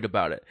worried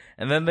about it.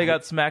 And then they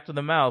got smacked in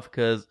the mouth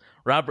because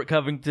Robert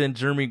Covington,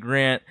 Jeremy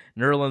Grant,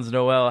 Nerlens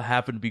Noel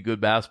happen to be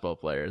good basketball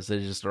players. They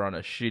just are on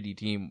a shitty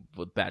team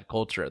with bad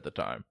culture at the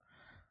time.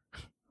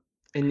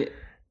 And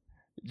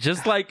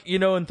just like,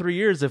 in 3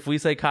 years, if we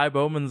say Kai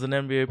Bowman's an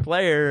NBA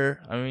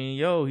player, I mean,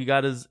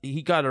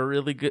 he got a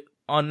really good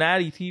on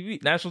national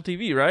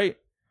TV, right?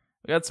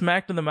 We got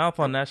smacked in the mouth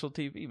on national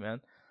TV,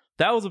 man.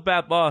 That was a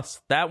bad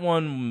loss. That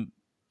one,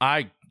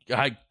 I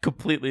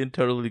completely and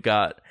totally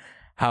got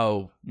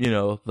how,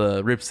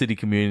 the Rip City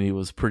community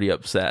was pretty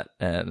upset.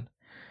 And,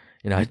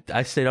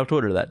 I stayed on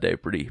Twitter that day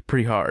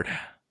pretty hard.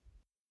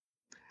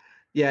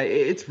 Yeah,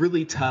 it's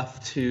really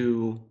tough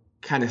to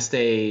kind of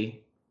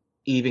stay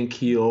even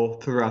keel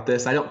throughout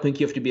this. I don't think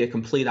you have to be a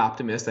complete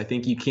optimist. I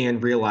think you can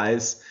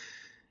realize,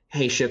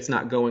 hey, shit's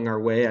not going our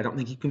way. I don't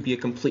think you can be a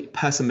complete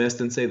pessimist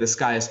and say the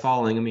sky is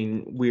falling. I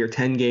mean, we are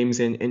 10 games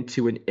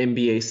into an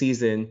NBA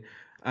season.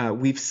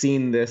 We've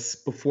seen this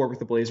before with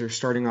the Blazers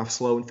starting off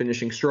slow and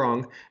finishing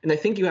strong. And I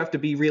think you have to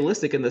be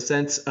realistic in the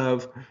sense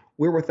of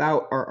we're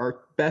without our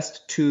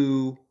best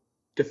 2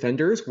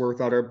 defenders. We're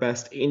without our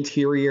best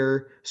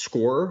interior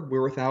scorer.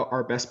 We're without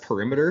our best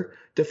perimeter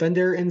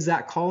defender in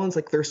Zach Collins.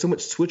 Like, there's so much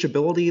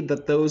switchability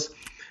that those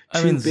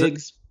two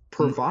bigs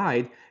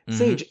provide. Mm-hmm.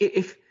 Sage,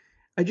 if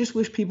I just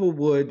wish people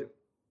would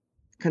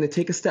kind of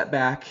take a step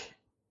back,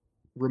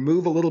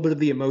 remove a little bit of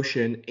the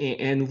emotion,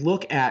 and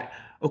look at,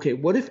 okay,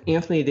 what if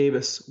Anthony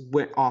Davis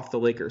went off the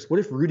Lakers? What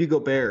if Rudy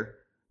Gobert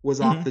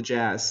was off the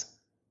Jazz?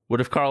 What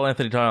if Karl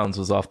Anthony Towns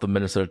was off the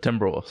Minnesota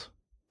Timberwolves?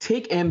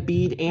 Take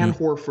Embiid and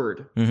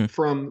Horford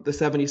from the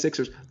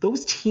 76ers.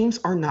 Those teams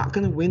are not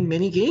going to win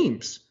many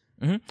games.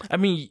 Mm-hmm. I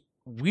mean,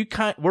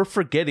 we're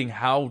forgetting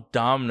how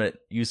dominant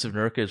Yusuf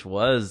Nurkic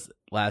was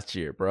last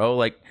year, bro.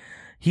 Like,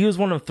 He was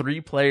one of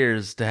 3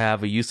 players to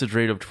have a usage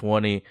rate of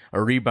 20,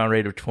 a rebound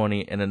rate of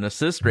 20, and an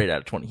assist rate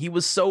at 20. He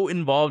was so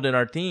involved in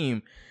our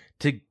team.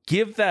 To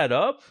give that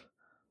up,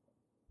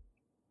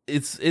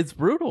 it's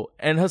brutal.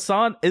 And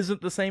Hassan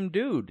isn't the same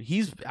dude.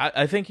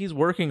 I think he's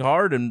working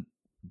hard and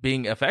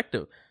being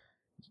effective.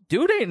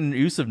 Dude ain't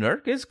Yusuf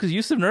Nurkic, because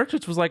Yusuf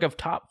Nurkic was like a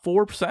top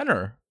 4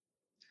 center.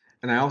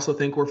 And I also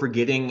think we're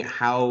forgetting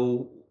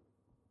how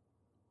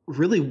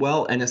really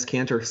well Enes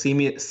Kanter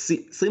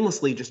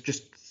seamlessly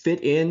just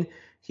fit in.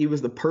 He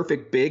was the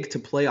perfect big to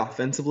play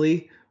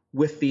offensively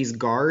with these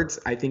guards.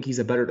 I think he's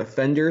a better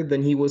defender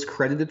than he was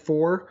credited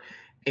for.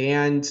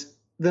 And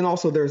then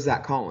also there's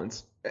Zach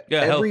Collins.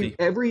 Yeah,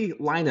 every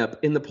lineup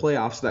in the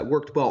playoffs that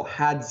worked well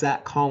had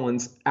Zach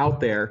Collins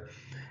out there.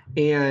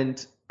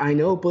 And I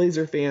know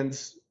Blazer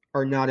fans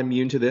are not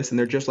immune to this, and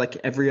they're just like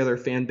every other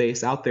fan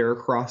base out there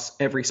across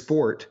every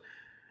sport.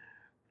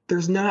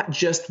 There's not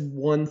just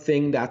one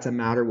thing that's a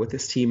matter with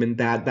this team, and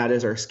that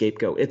is our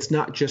scapegoat. It's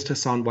not just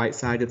Hassan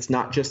Whiteside. It's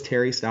not just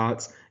Terry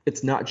Stotts.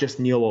 It's not just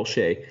Neil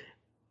Olshey.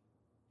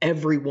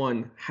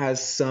 Everyone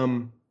has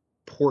some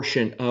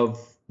portion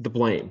of the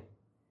blame.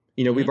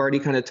 You know, we've already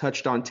kind of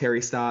touched on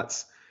Terry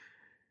Stotts.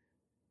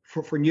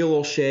 For Neil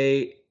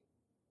Olshey,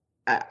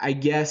 I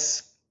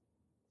guess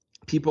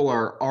people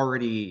are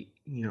already,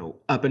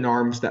 up in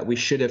arms that we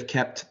should have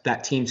kept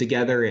that team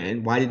together,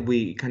 and why did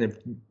we kind of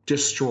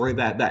destroy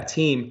that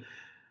team?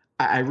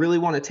 I really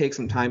want to take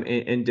some time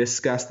and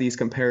discuss these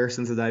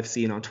comparisons that I've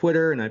seen on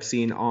Twitter and I've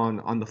seen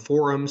on the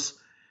forums.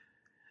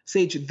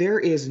 Sage, there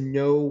is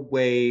no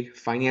way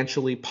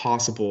financially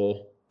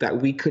possible that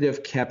we could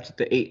have kept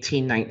the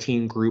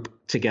 18-19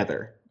 group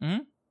together.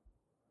 Mm-hmm.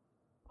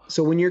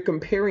 So when you're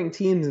comparing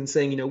teams and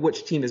saying,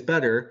 which team is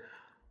better,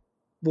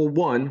 well,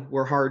 one,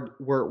 we're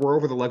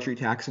over the luxury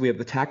tax. We have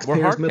the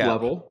taxpayers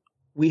mid-level.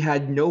 We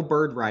had no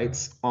bird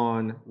rights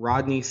on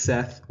Rodney,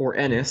 Seth, or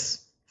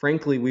Enes.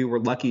 Frankly, we were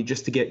lucky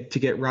just to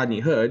get Rodney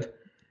Hood.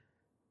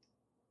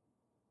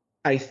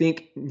 I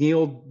think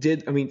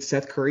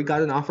Seth Curry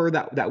got an offer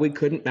that we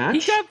couldn't match.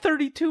 He got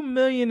 $32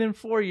 million in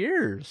 4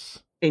 years.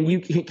 And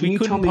can you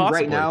tell me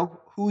right now,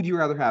 who would you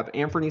rather have?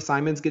 Anthony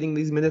Simons getting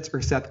these minutes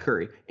or Seth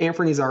Curry?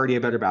 Anthony's already a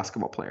better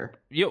basketball player.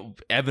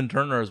 Evan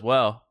Turner as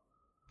well.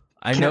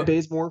 I know. Kent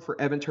Bazemore for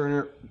Evan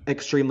Turner,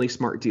 extremely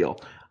smart deal.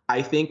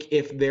 I think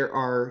if there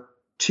are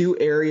 2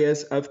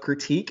 areas of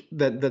critique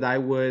that I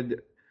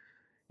would,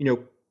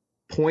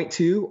 point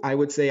to, I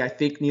would say I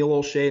think Neil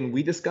Olshey, and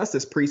we discussed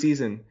this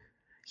preseason,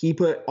 he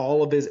put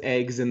all of his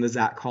eggs in the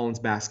Zach Collins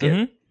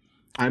basket.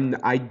 Mm-hmm.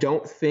 I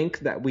don't think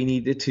that we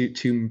needed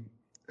to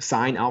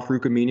sign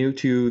Al-Farouq Aminu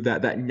to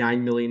that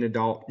 $9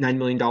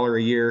 million a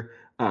year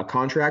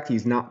contract.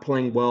 He's not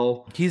playing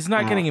well. He's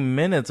not getting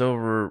minutes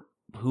over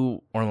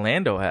who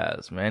Orlando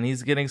has, man.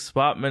 He's getting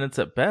spot minutes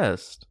at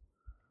best.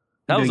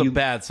 That was a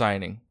bad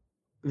signing.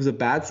 It was a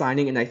bad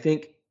signing, and I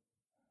think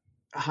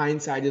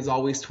hindsight is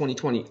always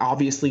 20/20.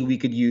 Obviously, we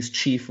could use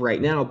Chief right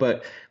now,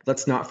 but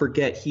let's not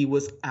forget he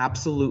was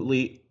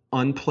absolutely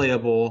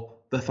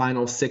unplayable the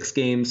final 6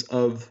 games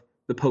of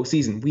the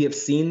postseason. We have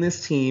seen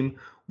this team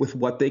with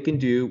what they can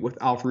do with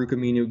Al-Farouq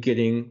Aminu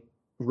getting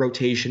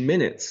rotation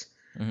minutes.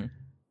 Mm-hmm.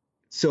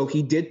 So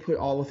he did put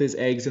all of his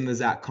eggs in the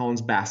Zach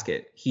Collins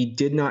basket. He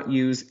did not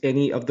use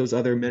any of those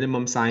other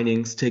minimum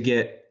signings to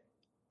get,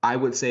 I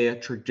would say, a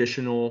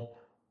traditional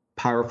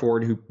power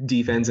forward who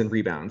defends and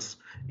rebounds.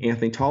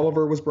 Anthony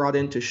Tolliver was brought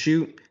in to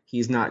shoot. He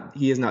has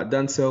not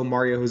done so.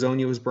 Mario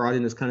Hezonja was brought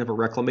in as kind of a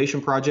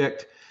reclamation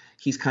project.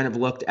 He's kind of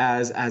looked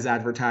as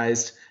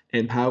advertised,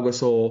 and Pau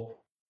Gasol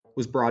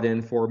was brought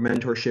in for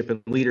mentorship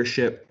and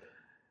leadership.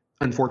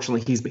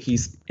 Unfortunately,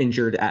 he's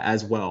injured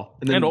as well.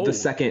 And then the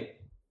second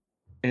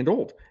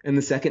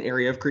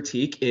area of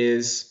critique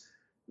is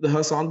the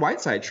Hassan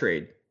Whiteside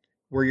trade,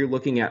 where you're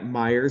looking at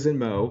Myers and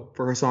Mo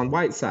for Hassan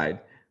Whiteside.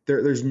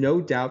 There's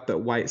no doubt that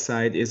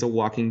Whiteside is a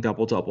walking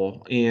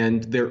double-double,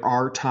 and there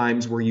are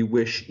times where you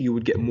wish you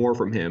would get more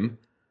from him.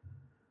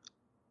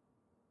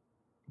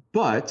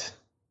 But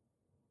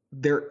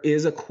there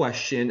is a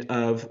question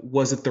of,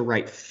 was it the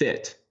right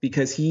fit?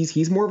 Because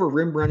he's more of a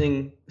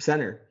rim-running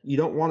center. You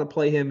don't want to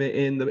play him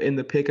in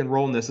the pick and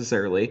roll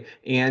necessarily,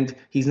 and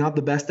he's not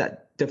the best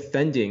at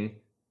defending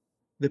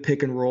the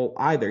pick and roll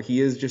either. He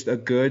is just a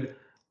good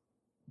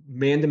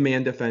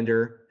man-to-man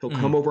defender. He'll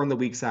come over on the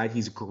weak side.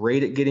 He's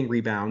great at getting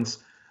rebounds.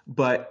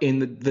 But in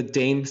the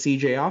Dame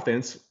CJ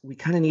offense, we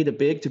kind of need a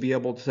big to be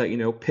able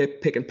to,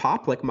 pick and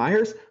pop like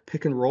Myers,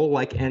 pick and roll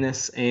like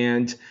Enes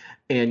and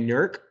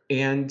Nurk.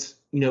 And,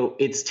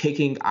 it's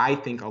taking, I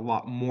think, a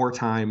lot more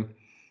time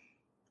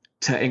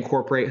to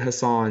incorporate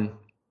Hassan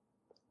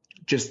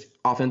just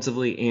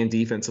offensively and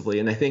defensively.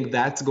 And I think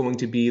that's going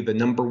to be the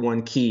number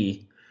one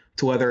key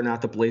to whether or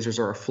not the Blazers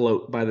are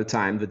afloat by the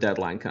time the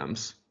deadline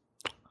comes.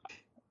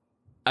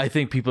 I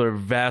think people are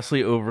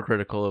vastly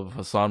overcritical of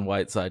Hassan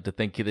Whiteside to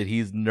think that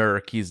he's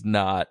Nurk. He's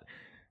not.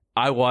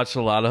 I watched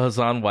a lot of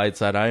Hassan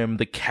Whiteside. I am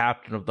the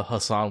captain of the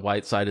Hassan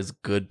Whiteside is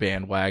good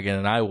bandwagon,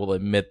 and I will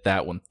admit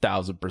that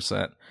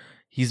 1,000%.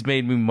 He's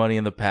made me money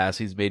in the past.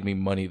 He's made me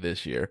money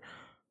this year.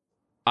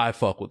 I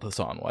fuck with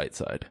Hassan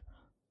Whiteside.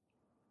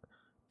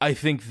 I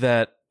think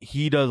that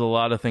he does a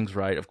lot of things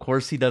right. Of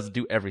course, he doesn't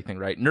do everything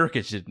right.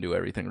 Nurkic didn't do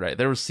everything right.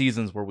 There were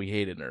seasons where we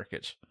hated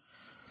Nurkic.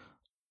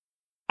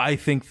 I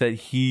think that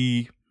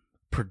he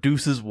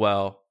produces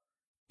well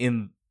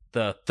in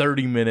the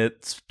 30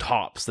 minutes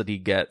tops that he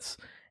gets.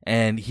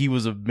 And he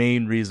was a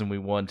main reason we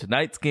won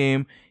tonight's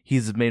game.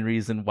 He's the main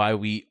reason why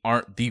we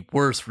aren't the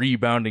worst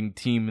rebounding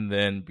team in the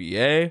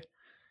NBA.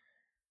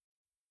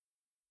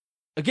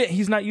 Again,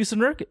 he's not Yusuf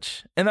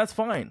Nurkic, and that's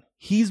fine.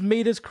 He's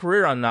made his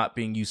career on not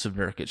being Yusuf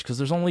Nurkic because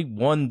there's only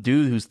one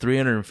dude who's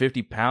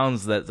 350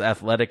 pounds that's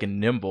athletic and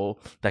nimble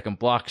that can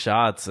block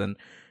shots and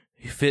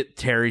fit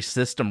Terry's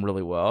system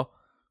really well.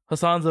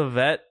 Hassan's a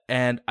vet,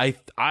 and I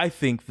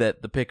think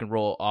that the pick and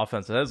roll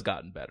offense has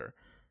gotten better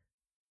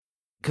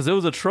because it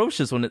was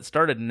atrocious when it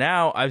started.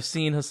 Now I've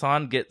seen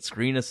Hassan get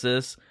screen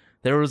assists.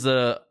 There was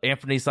a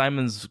Anthony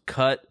Simons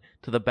cut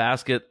to the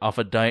basket off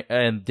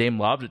and Dame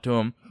lobbed it to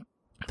him.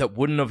 That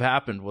wouldn't have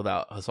happened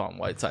without Hassan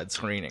Whiteside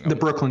screening. The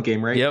Brooklyn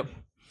game, right? Yep.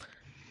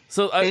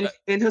 So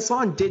and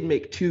Hassan did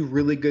make two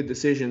really good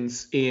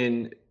decisions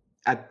in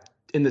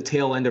the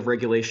tail end of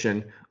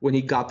regulation when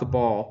he got the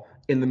ball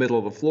in the middle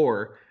of the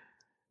floor.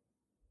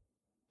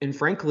 And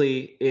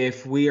frankly,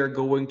 if we are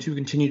going to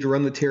continue to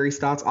run the Terry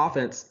Stotts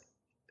offense,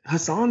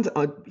 Hassan's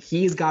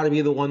he's got to be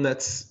the one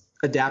that's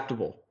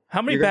adaptable.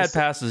 How many bad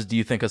passes do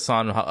you think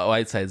Hassan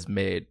Whiteside's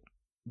made?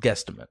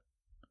 Guesstimate.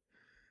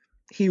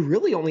 He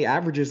really only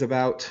averages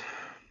about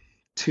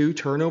 2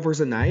 turnovers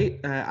a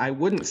night. I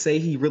wouldn't say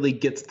he really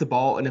gets the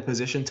ball in a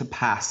position to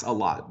pass a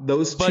lot.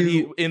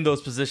 In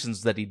those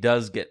positions that he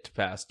does get to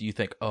pass, do you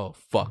think, oh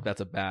fuck,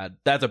 that's a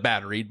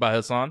bad read by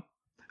Hassan?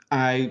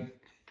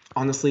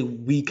 Honestly,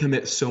 we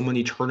commit so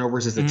many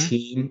turnovers as a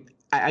team.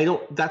 I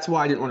don't. That's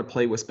why I didn't want to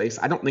play with space.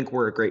 I don't think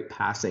we're a great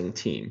passing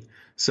team.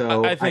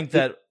 So I think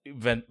that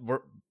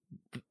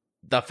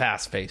the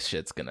fast pace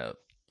shit's gonna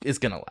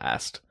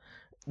last.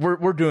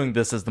 We're doing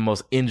this as the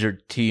most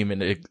injured team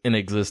in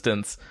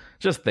existence.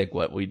 Just think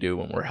what we do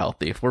when we're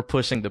healthy. If we're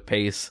pushing the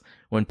pace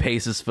when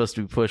pace is supposed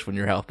to be pushed when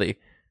you're healthy,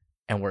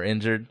 and we're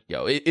injured,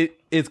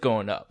 it's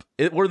going up.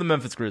 We're the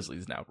Memphis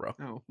Grizzlies now,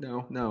 bro.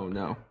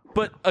 No.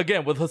 But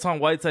again, with Hassan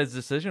Whiteside's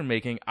decision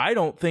making, I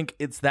don't think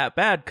it's that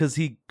bad because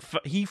he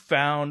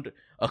found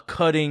a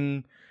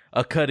cutting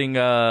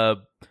Hazonia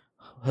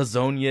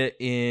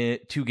in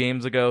 2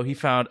 games ago. He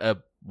found a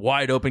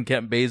wide open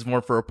Kent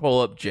Bazemore for a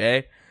pull up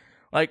J.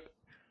 Like,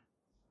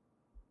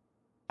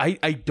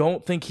 I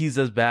don't think he's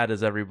as bad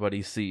as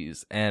everybody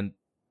sees. And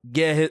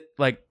yeah,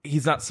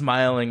 he's not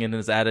smiling and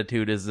his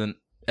attitude isn't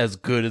as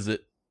good as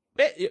it.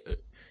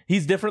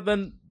 He's different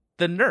than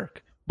Nurk.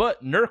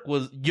 But Nurk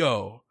was,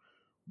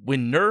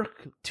 when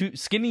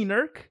skinny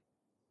Nurk,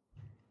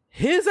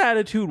 his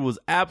attitude was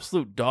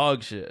absolute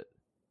dog shit.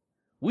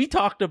 We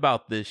talked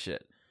about this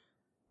shit.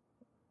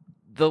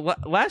 The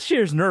last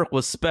year's Nurk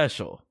was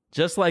special,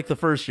 just like the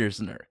first year's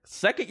Nurk.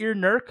 Second year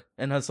Nurk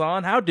and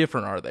Hassan, how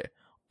different are they?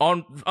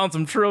 On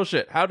some trill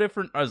shit, how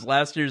different are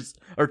last year's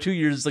or 2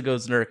 years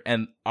ago's Nurk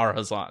and our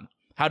Hassan?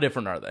 How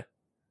different are they?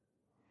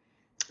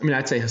 I mean,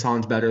 I'd say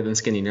Hassan's better than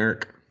skinny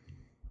Nurk.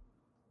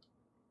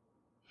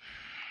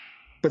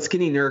 But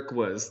skinny Nurk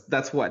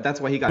that's why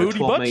he got Booty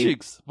a $12 million.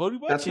 Booty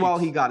butt That's cheeks. why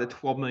he got a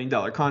 $12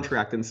 million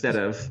contract instead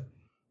of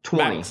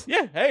 20. Max.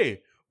 Yeah,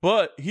 hey,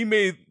 but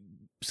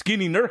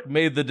Skinny Nurk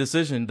made the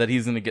decision that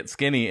he's going to get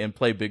skinny and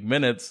play big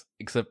minutes,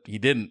 except he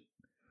didn't.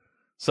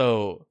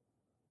 So,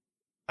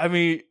 I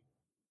mean,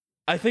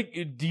 I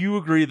think, do you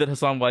agree that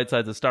Hassan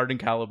Whiteside's a starting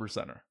caliber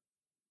center?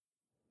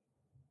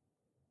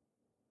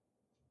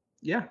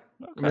 Yeah,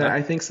 Okay. I mean,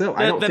 I think so.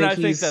 I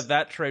think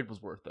that trade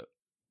was worth it.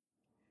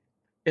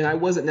 And I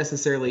wasn't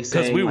necessarily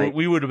saying because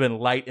we would have been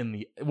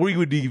we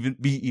would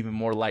be even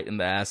more light in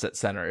the asset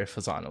center if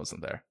Hassan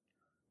wasn't there.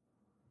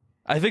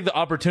 I think the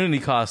opportunity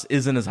cost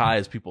isn't as high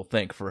as people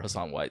think for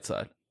Hassan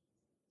Whiteside.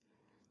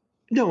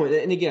 No,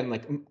 and again,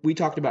 like we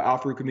talked about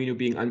Al-Farouq Aminu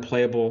being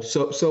unplayable,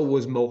 so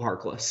was Mo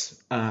Harkless.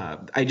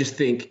 I just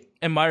think,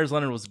 and Myers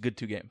Leonard was good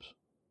 2 games.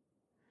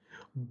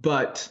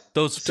 But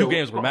those 2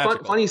 games were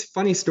magical.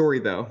 Funny story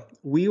though.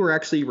 We were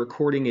actually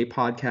recording a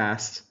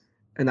podcast,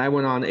 and I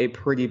went on a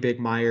pretty big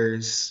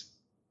Myers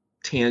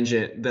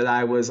tangent that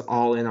I was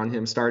all in on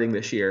him starting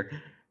this year.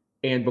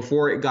 And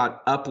before it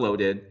got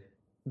uploaded,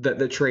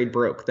 the trade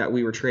broke that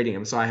we were trading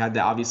him. So I had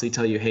to obviously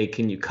tell you, hey,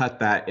 can you cut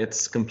that?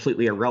 It's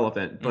completely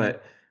irrelevant.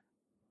 But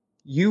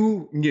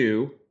you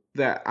knew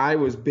that I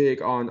was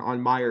big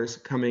on Myers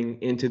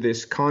coming into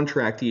this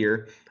contract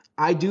year.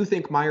 I do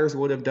think Myers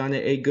would have done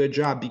a good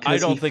job because I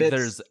don't think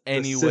there's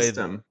any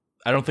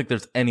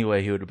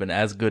way he would have been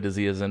as good as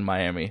he is in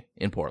Miami,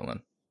 in Portland.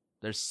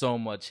 There's so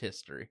much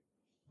history.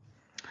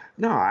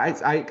 No,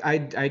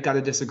 I got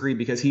to disagree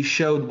because he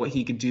showed what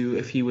he could do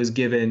if he was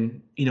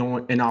given,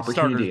 an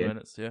opportunity. Starters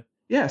minutes, yeah.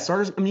 Yeah,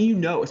 starters. I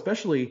mean,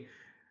 especially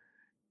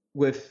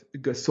with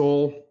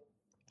Gasol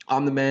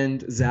on the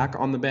mend, Zach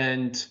on the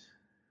bend,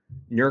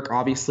 Nurk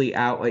obviously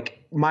out.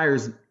 Like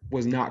Myers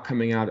was not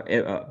coming out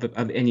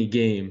of any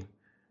game.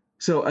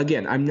 So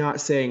again, I'm not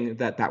saying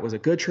that that was a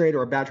good trade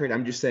or a bad trade.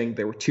 I'm just saying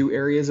there were two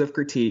areas of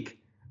critique.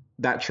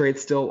 That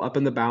trade's still up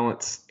in the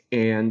balance,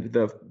 and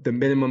the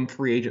minimum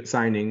free agent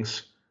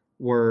signings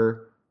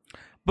were.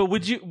 But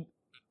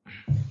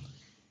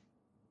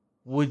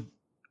would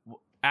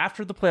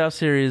after the playoff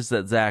series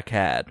that Zach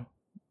had,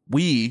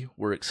 we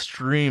were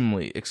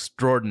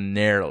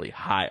extraordinarily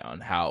high on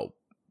how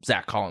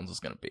Zach Collins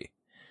was going to be.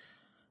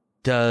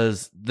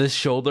 Does this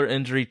shoulder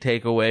injury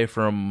take away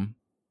from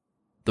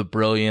the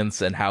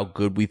brilliance and how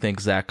good we think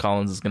Zach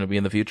Collins is going to be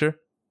in the future?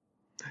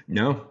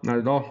 No, not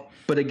at all.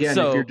 But again,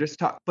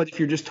 if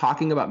you're just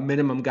talking about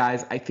minimum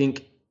guys, I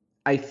think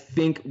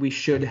we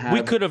should have.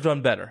 We could have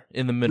done better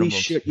in the minimum.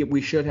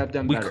 We should have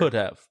done better. We could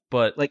have,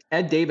 but like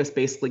Ed Davis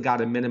basically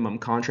got a minimum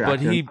contract. But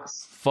he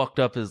fucked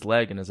up his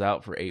leg and is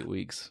out for 8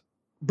 weeks.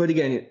 But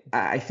again,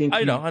 I think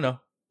I know.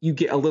 You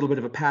get a little bit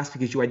of a pass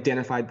because you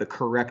identified the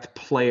correct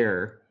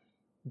player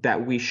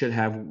that we should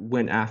have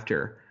went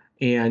after.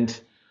 And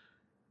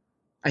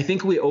I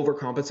think we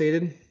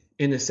overcompensated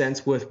in a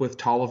sense with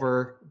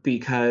Tolliver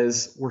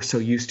because we're so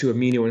used to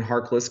Amino and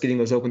Harkless getting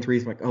those open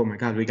threes. I'm like, oh my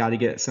God, we got to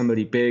get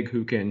somebody big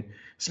who can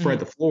spread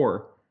the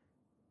floor.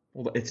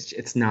 Well,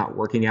 it's not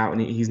working out,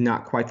 and he's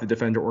not quite the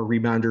defender or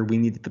rebounder we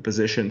need at the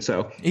position.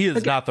 So he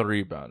is not the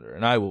rebounder,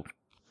 and I will.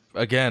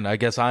 Again, I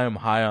guess I am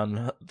high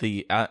on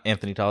the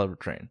Anthony Tolliver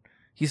train.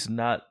 He's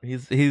not.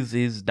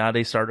 He's not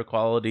a starter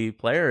quality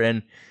player,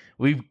 and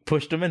we've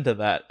pushed him into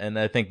that, and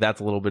I think that's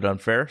a little bit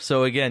unfair.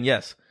 So again,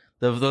 yes,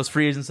 those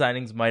free agent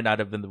signings might not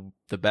have been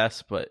the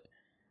best, but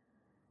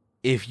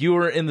if you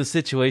were in the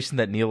situation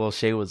that Neil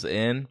O'Shea was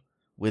in,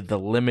 with the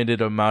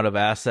limited amount of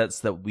assets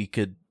that we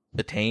could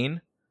attain,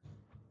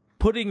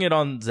 putting it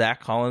on Zach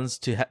Collins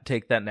to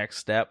take that next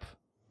step,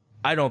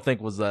 I don't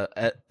think was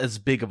as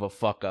big of a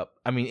fuck up.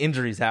 I mean,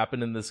 injuries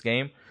happen in this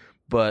game,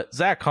 but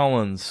Zach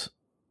Collins,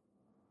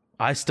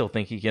 I still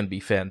think he can be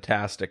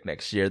fantastic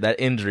next year. That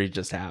injury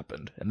just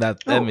happened, and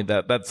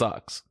that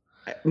sucks.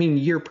 I mean,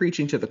 you're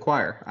preaching to the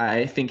choir.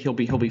 I think he'll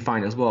be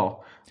fine as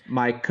well.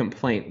 My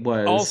complaint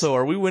was also: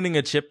 are we winning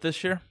a chip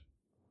this year?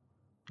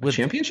 With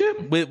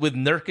championship with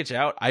Nurkic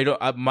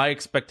out? My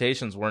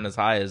expectations weren't as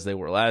high as they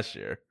were last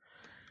year.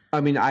 I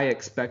mean, I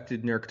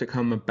expected Nurk to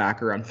come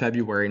back around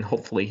February, and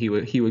hopefully he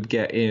would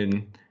get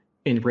in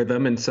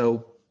rhythm. And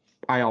so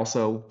I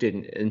also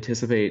didn't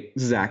anticipate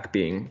Zach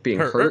being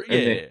hurt.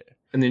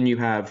 And then you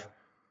have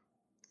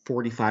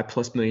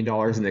 $45+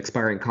 million in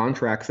expiring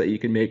contracts that you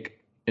can make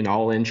an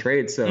all-in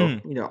trade. So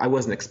I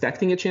wasn't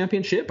expecting a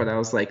championship, but I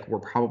was like, we're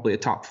probably a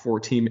top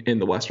 4 team in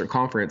the Western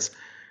Conference.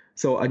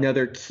 So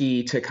another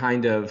key to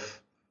kind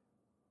of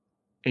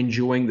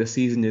enjoying the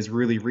season is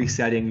really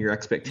resetting your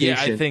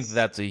expectations. Yeah, I think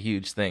that's a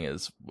huge thing.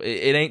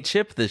 It ain't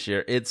chip this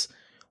year. It's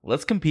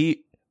let's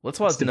compete. Let's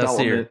watch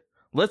Nasir.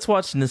 Let's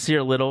watch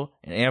Nasir Little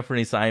and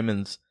Anthony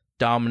Simons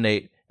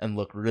dominate and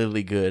look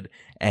really good,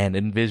 and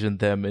envision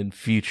them in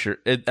future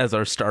as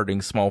our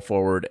starting small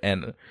forward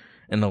and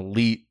an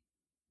elite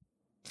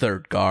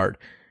third guard.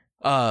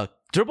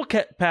 Dribble,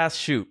 pass,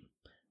 shoot.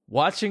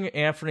 Watching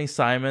Anthony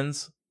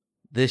Simons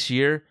this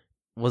year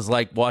was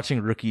like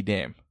watching rookie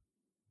Dame.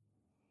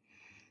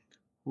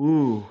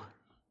 Ooh.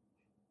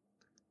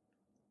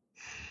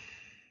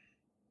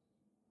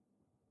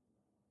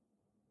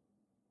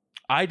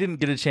 I didn't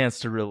get a chance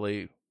to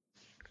really.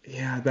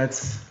 Yeah,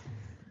 that's.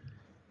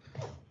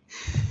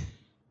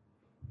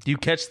 Do you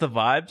catch the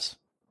vibes,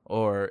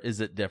 or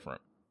is it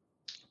different?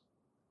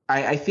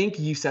 I think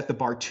you set the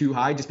bar too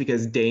high just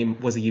because Dame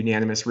was a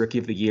unanimous Rookie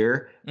of the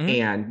Year,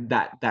 and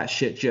that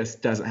shit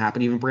just doesn't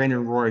happen. Even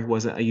Brandon Roy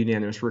wasn't a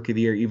unanimous Rookie of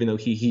the Year, even though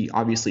he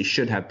obviously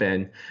should have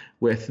been,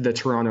 with the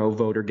Toronto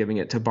voter giving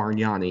it to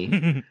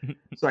Bargnani.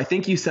 So I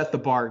think you set the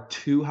bar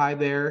too high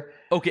there.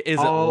 Okay,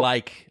 is it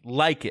like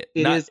it?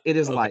 It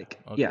is okay.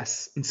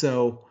 Yes. And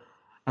so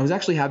I was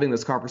actually having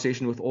this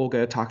conversation with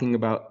Olga talking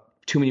about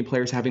too many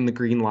players having the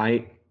green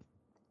light,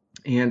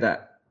 and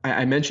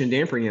I mentioned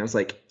Anthony. I was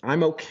like,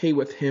 I'm okay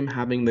with him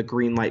having the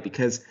green light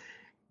because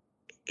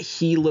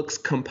he looks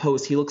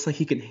composed. He looks like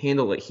he can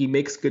handle it. He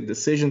makes good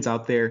decisions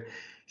out there.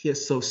 He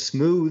is so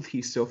smooth.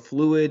 He's so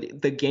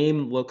fluid. The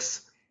game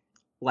looks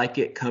like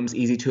it comes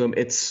easy to him.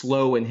 It's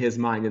slow in his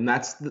mind. And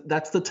that's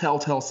the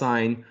telltale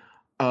sign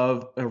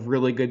of a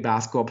really good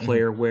basketball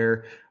player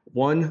where,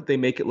 1, they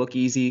make it look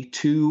easy.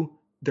 2,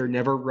 they're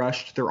never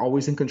rushed. They're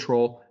always in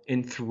control.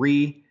 And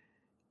 3,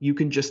 you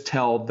can just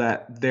tell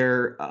that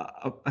they're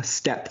a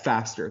step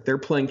faster. They're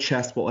playing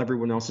chess while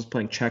everyone else is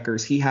playing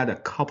checkers. He had a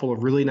couple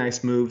of really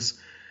nice moves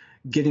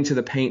getting to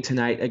the paint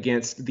tonight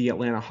against the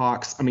Atlanta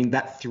Hawks. I mean,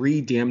 that 3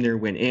 damn near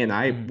went in.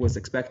 I was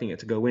expecting it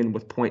to go in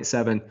with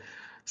 0.7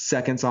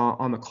 seconds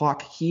on the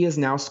clock. He has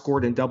now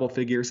scored in double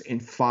figures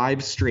in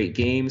 5 straight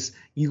games.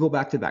 You go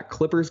back to that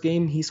Clippers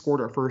game, he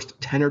scored our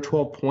first 10 or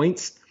 12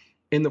 points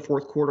in the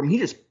fourth quarter. I mean, he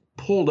just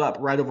pulled up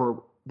right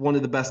over one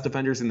of the best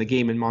defenders in the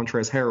game in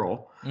Montrezl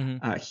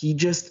Harrell. He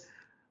just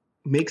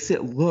makes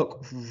it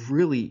look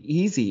really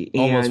easy.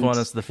 Almost won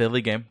us the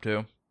Philly game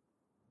too.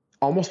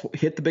 almost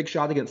hit the big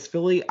shot against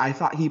Philly. I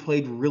thought he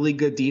played really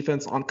good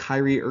defense on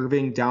Kyrie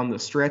Irving down the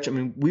stretch. I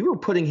mean, we were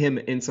putting him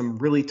in some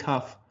really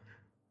tough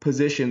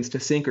positions to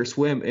sink or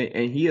swim,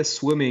 and he is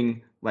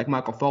swimming like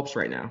Michael Phelps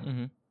right now.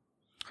 Mm-hmm.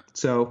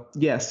 So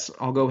yes,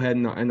 I'll go ahead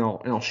and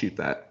I'll shoot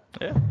that.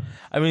 Yeah.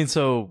 I mean,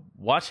 so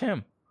watch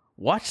him.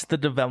 Watch the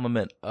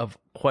development of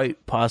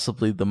quite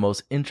possibly the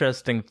most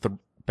interesting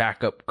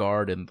backup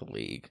guard in the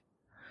league.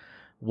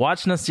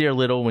 Watch Nasir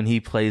Little when he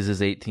plays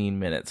his 18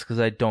 minutes, because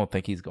I don't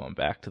think he's going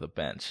back to the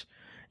bench.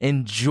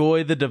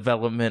 Enjoy the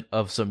development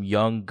of some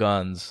young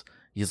guns,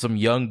 some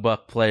young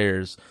buck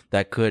players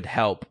that could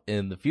help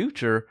in the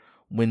future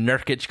when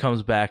Nurkic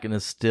comes back and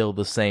is still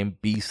the same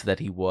beast that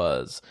he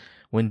was.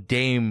 When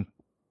Dame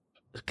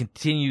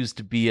continues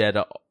to be at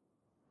an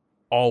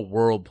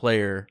all-world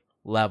player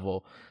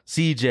level,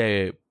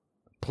 CJ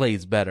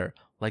plays better.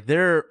 Like,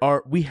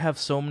 we have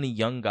so many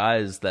young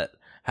guys that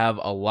have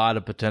a lot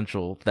of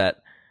potential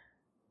that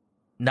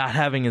not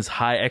having as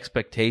high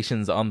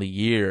expectations on the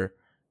year,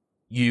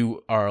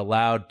 you are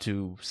allowed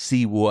to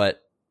see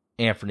what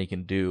Anthony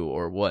can do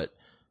or what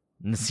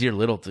Nasir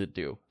Little to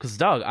do. Because,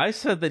 dog, I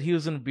said that he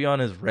was going to be on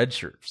his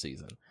redshirt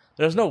season.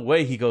 There's no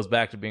way he goes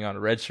back to being on a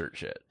redshirt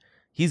shit.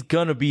 He's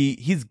good.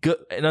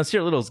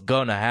 Nasir Little's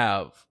gonna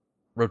have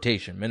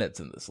rotation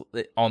minutes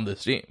on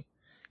this team.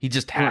 He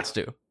just has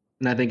to.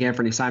 And I think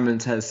Anthony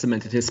Simons has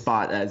cemented his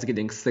spot as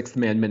getting sixth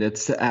man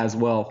minutes as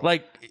well.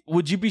 Like,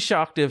 would you be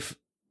shocked if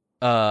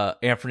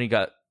Anthony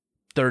got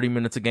 30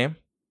 minutes a game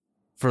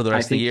for the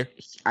rest of the year?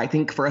 I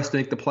think for us to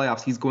make the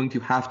playoffs, he's going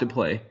to have to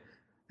play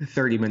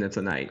 30 minutes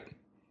a night.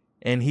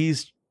 And he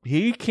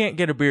can't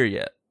get a beer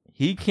yet.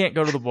 He can't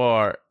go to the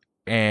bar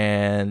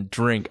and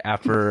drink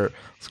after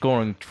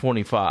scoring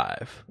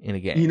 25 in a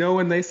game. You know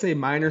when they say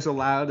minors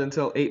allowed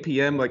until 8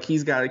 p.m., like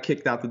he's got it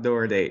kicked out the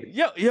door at 8.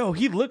 Yo,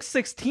 he looks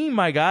 16,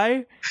 my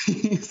guy.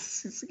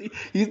 he's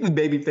the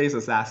babyface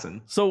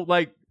assassin. So,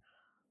 like,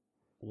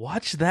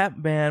 watch that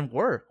man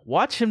work.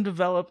 Watch him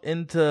develop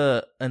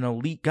into an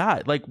elite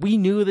guy. Like, we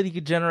knew that he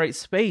could generate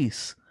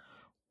space,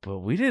 but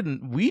we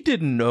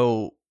didn't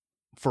know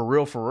for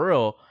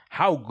real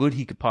how good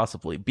he could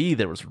possibly be.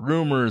 There was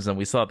rumors and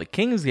we saw the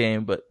Kings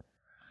game, but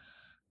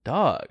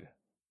dog,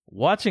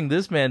 watching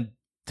this man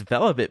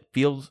develop,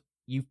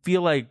 you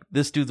feel like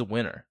this dude's a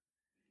winner.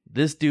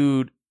 This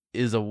dude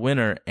is a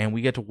winner, and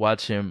we get to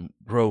watch him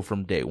grow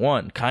from day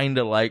one, kind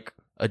of like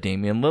a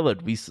Damian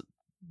Lillard.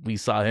 We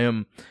saw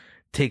him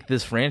take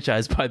this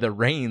franchise by the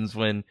reins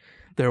when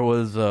there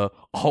was a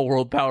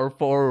all-world power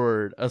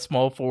forward, a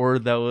small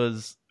forward that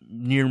was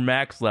near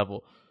max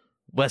level,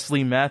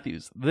 Wesley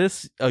Matthews.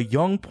 A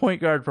young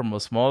point guard from a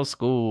small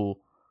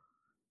school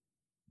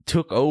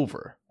took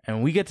over.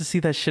 And we get to see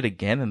that shit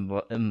again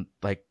in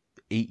like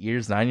 9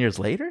 years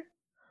later.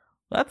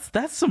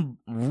 That's some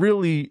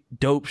really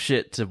dope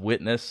shit to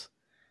witness.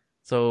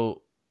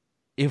 So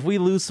if we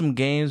lose some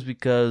games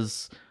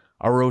because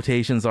our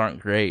rotations aren't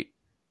great,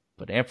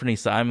 but Anthony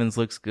Simons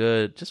looks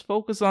good, just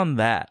focus on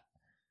that.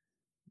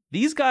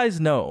 These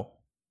guys know,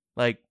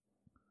 like,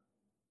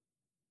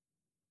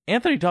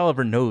 Anthony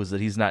Tolliver knows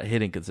that he's not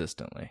hitting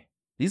consistently.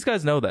 These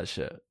guys know that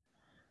shit.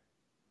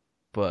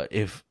 But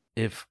if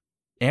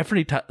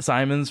Anthony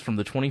Simons from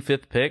the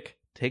 25th pick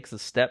takes a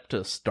step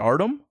to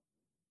stardom,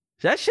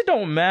 that shit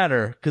don't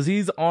matter because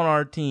he's on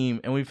our team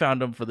and we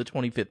found him for the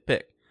 25th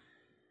pick.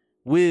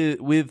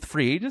 With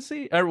free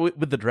agency, or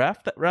with the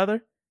draft,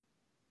 rather,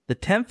 the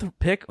 10th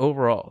pick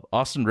overall,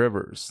 Austin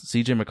Rivers,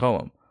 CJ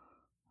McCollum,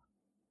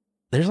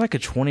 there's like a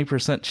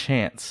 20%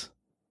 chance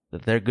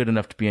that they're good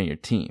enough to be on your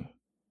team.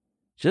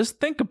 Just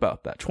think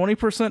about that.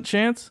 20%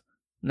 chance?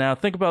 Now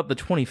think about the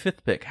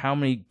 25th pick. How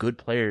many good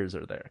players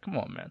are there? Come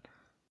on, man.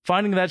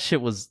 Finding that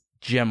shit was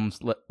gems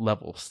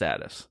level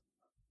status.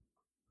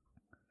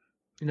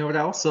 You know what?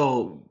 I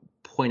also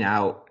point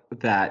out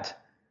that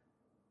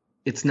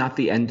it's not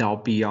the end all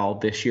be all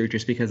this year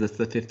just because it's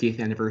the 50th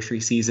anniversary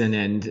season,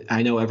 and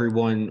I know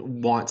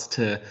everyone wants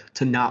to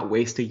not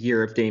waste a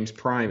year of Dame's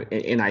prime,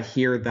 and I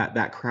hear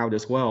that crowd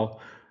as well.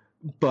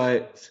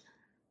 But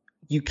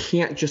you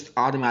can't just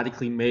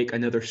automatically make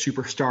another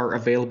superstar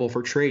available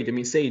for trade. I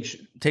mean, Sage,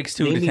 takes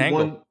two to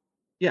tango.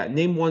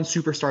 Name one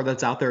superstar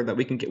that's out there that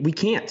we can get. We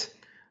can't.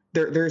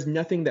 There's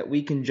nothing that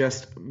we can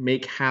just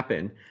make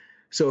happen.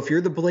 So if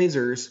you're the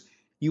Blazers,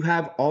 you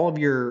have all of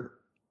your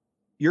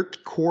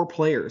core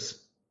players.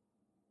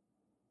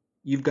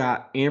 You've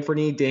got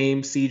Anthony,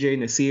 Dame, CJ,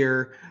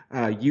 Nasir,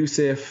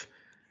 Yusuf,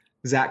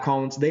 Zach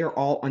Collins. They are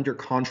all under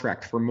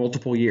contract for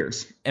multiple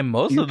years. And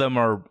most of them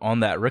are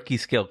on that rookie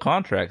scale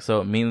contract, so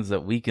it means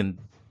that we can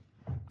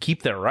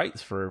keep their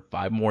rights for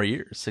 5 more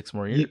years, 6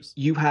 more years.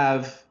 You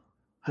have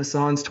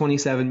Hassan's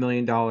 $27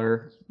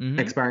 million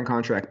expiring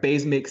contract.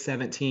 Bays makes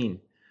 17.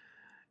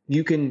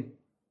 You can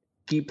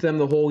keep them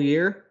the whole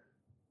year,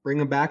 bring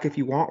them back if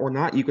you want or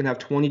not. You can have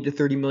 $20 to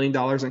 $30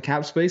 million in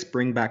cap space,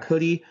 bring back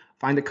Hoodie,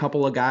 find a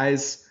couple of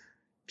guys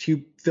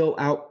to fill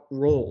out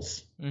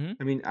roles.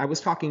 I mean, I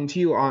was talking to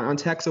you on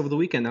text over the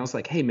weekend. I was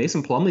like, hey,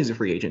 Mason Plumlee's a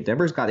free agent.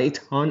 Denver's got a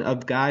ton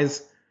of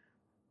guys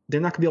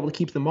they're not going to be able to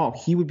keep them all.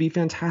 He would be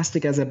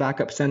fantastic as a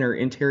backup center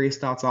in Terry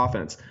Stott's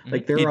offense.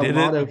 Like there he are a did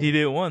lot it. of, He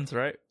did it once,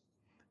 right?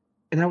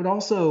 and I would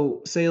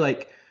also say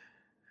like,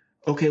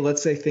 okay,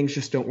 let's say things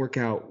just don't work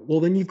out. Well,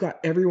 then you've got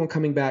everyone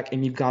coming back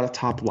and you've got a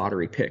top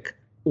lottery pick.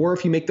 Or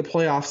if you make the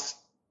playoffs,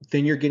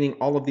 then you're getting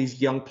all of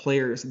these young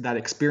players that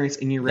experience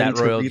and you're ready That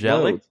to royal reload.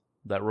 jelly,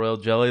 that royal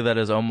jelly that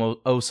is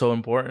almost so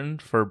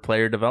important for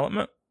player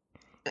development.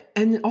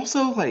 And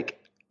also,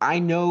 like, I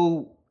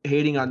know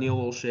hating on Neil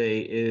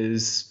Olshey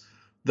is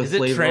the Is it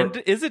flavor.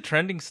 Is it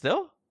trending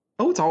still?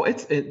 Oh,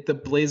 the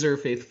Blazer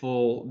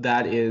faithful.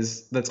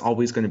 That's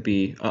always going to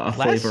be a Last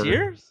flavor.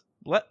 year's?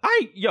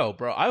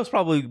 Bro, I was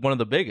probably one of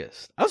the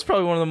biggest. I was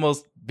probably one of the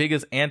most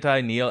biggest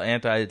anti-Neil,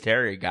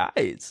 anti-Terry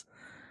guys.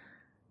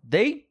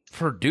 They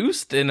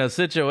produced in a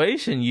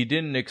situation you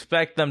didn't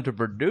expect them to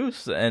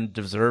produce and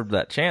deserved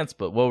that chance.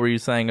 But what were you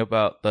saying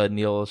about the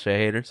Neil Olshey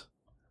haters?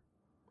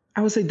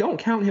 I would say don't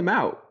count him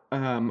out.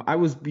 I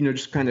was,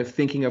 just kind of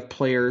thinking of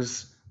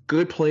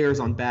good players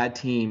on bad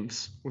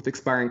teams with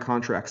expiring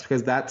contracts,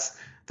 because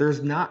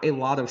there's not a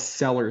lot of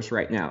sellers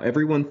right now.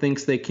 Everyone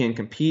thinks they can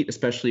compete,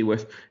 especially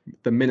with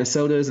the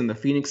Minnesotas and the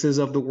Phoenixes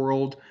of the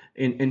world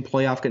in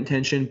playoff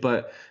contention.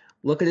 But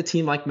look at a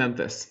team like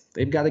Memphis.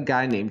 They've got a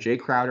guy named Jay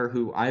Crowder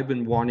who I've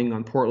been wanting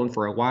on Portland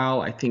for a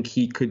while. I think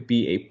he could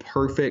be a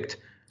perfect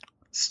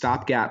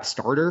stopgap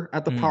starter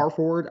at the power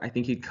forward. I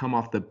think he'd come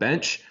off the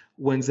bench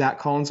when Zach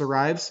Collins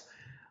arrives.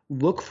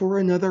 Look for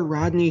another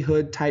Rodney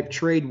Hood type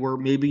trade where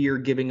maybe you're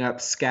giving up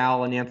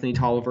Scal and Anthony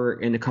Tolliver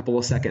in a couple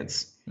of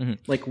seconds.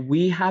 Like,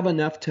 we have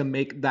enough to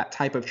make that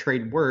type of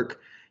trade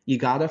work. You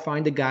got to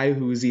find a guy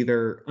who's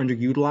either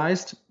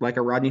underutilized, like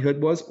a Rodney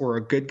Hood was, or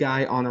a good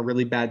guy on a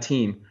really bad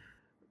team.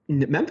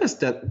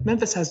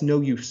 Memphis has no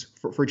use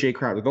for Jay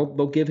Crowder.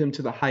 They'll give him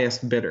to the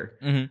highest bidder.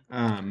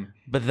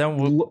 But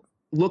then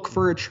Look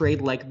for a trade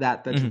like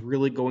that that's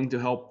really going to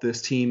help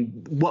this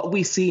team. What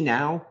we see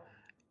now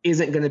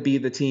isn't going to be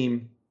the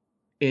team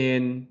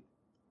in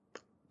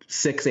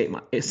 6 to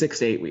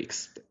 8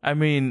 weeks. I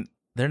mean,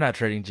 they're not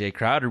trading Jay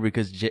Crowder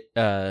because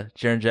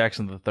Jaren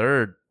Jackson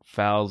III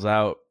fouls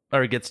out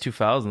or gets 2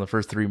 fouls in the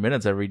first 3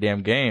 minutes every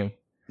damn game.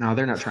 No,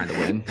 they're not trying to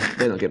win.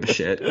 They don't give a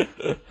shit.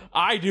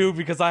 I do,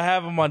 because I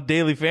have him on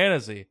daily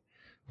fantasy.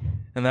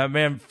 And that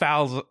man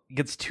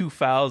gets 2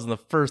 fouls in the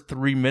first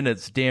 3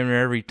 minutes damn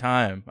near every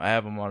time I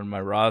have him on my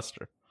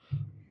roster.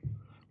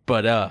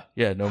 But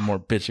no more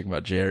bitching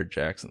about Jaren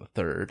Jackson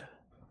III.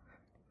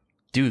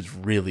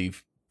 Dude,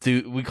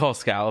 we call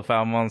Scal a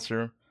foul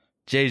monster.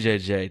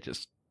 JJJ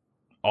just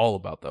all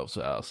about those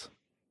fouls.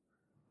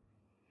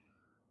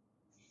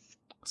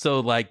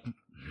 So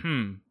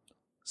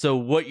so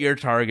what you're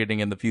targeting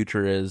in the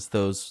future is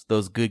those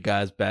good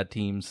guys, bad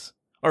teams,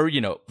 or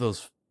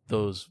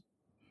those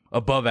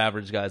above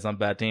average guys on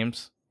bad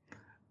teams.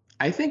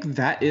 I think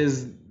that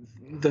is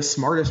the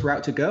smartest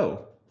route to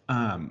go.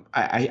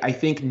 I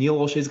think Neil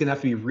Olshey is going to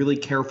have to be really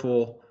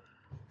careful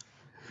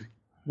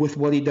with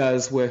what he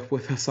does with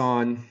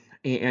Hassan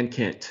and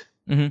Kent,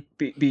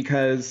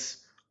 because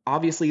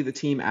obviously the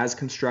team as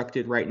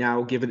constructed right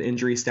now, given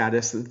injury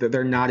status, that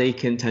they're not a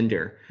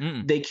contender.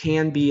 They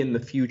can be in the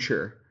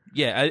future.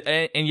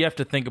 Yeah, and you have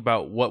to think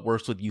about what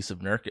works with Yusuf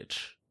Nurkic.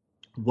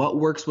 What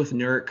works with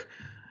Nurk?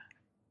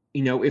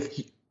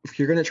 If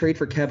you're going to trade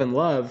for Kevin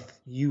Love,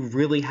 you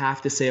really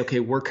have to say, okay,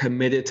 we're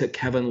committed to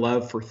Kevin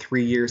Love for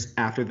 3 years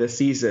after this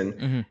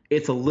season.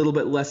 It's a little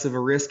bit less of a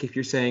risk if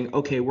you're saying,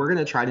 okay, we're going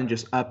to try to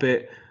just up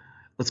it.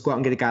 Let's go out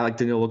and get a guy like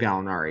Danilo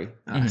Gallinari.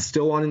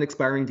 Still on an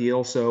expiring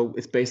deal, so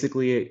it's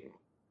basically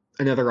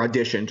another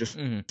audition, just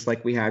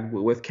like we had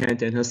with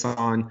Kent and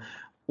Hassan.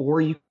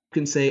 Or you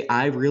can say,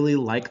 I really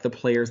like the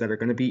players that are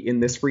going to be in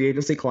this free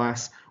agency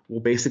class. We'll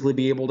basically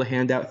be able to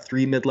hand out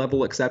 3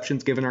 mid-level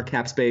exceptions given our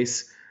cap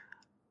space.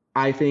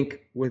 I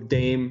think with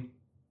Dame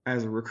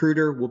as a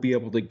recruiter, we'll be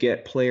able to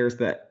get players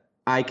that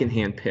I can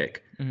handpick.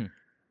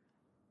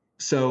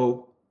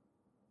 So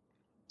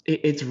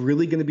it's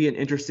really going to be an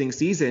interesting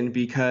season,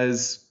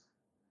 because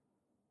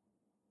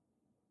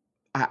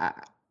I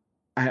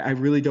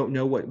really don't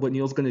know what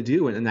Neil's going to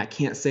do, and I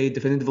can't say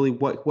definitively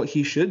what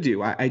he should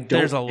do. I don't.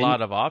 There's a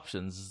lot of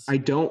options. I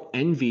don't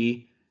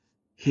envy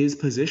his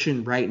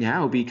position right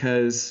now,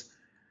 because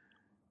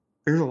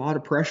there's a lot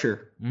of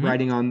pressure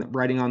riding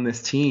on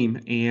this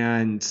team,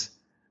 and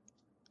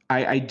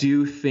I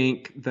do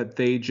think that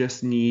they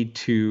just need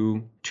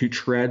to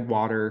tread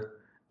water,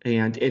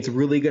 and it's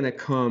really going to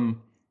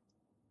come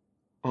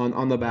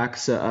on the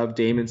backs of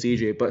Dame and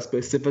CJ, but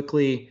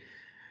specifically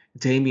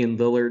Damian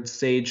Lillard.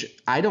 Sage,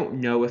 I don't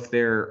know if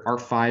there are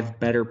 5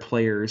 better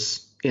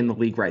players in the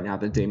league right now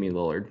than Damian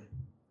Lillard.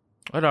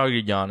 I'd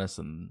argue Giannis,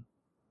 and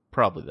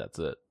probably that's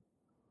it.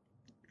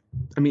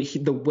 I mean,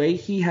 the way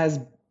he has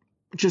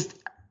just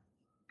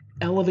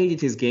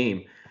elevated his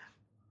game,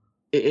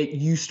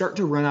 you start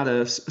to run out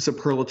of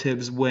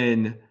superlatives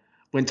when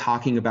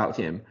talking about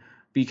him,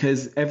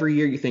 because every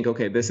year you think,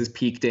 okay, this is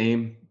peak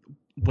Dame.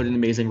 What an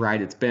amazing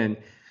ride it's been.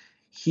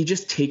 He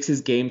just takes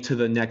his game to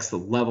the next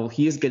level.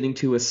 He is getting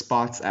to his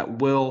spots at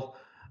will.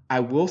 I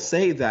will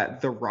say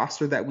that the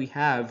roster that we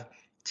have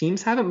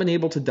teams haven't been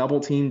able to double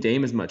team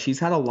Dame as much. He's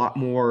had a lot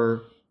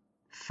more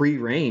free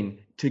reign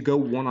to go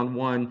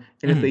one-on-one,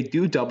 and if they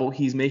do double,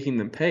 he's making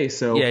them pay.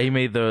 So yeah, he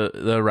made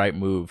the right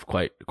move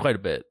quite a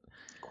bit.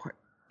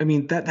 I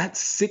mean, that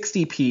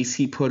 60 piece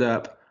he put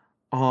up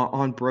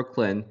on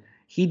Brooklyn,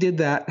 he did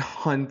that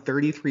on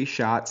 33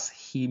 shots.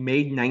 He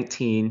made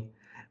 19,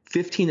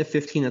 15 of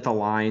 15 at the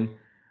line,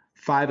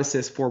 5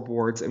 assists, 4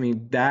 boards. I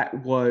mean, that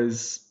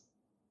was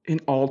an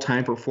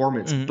all-time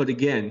performance. But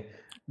again,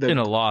 in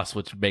a loss,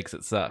 which makes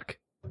it suck.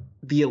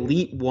 The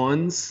elite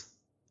ones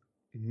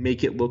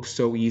make it look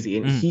so easy,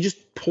 and he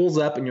just pulls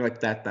up and you're like,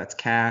 that's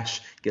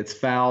cash, gets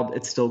fouled,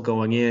 it's still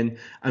going in.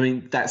 I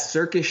mean, that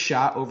circus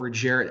shot over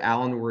Jarrett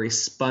Allen where he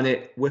spun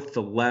it with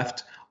the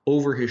left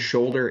over his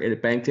shoulder and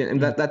it banked in,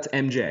 and that's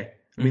MJ.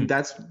 I mean,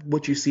 that's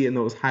what you see in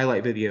those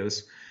highlight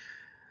videos.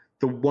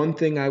 The one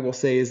thing I will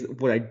say is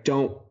what I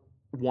don't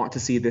want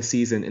to see this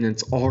season, and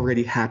it's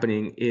already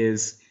happening,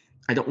 is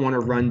I don't want to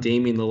run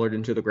Damian Lillard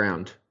into the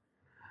ground.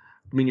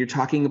 I mean, you're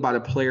talking about a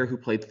player who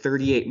played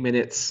 38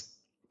 minutes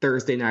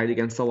Thursday night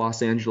against the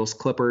Los Angeles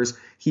Clippers.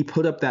 He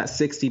put up that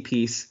 60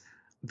 piece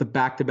the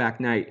back-to-back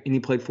night, and he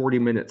played 40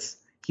 minutes.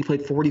 He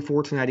played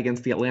 44 tonight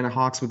against the Atlanta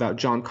Hawks without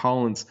John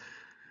Collins.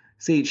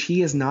 Sage, he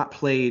has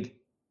played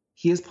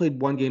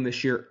one game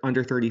this year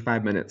under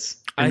 35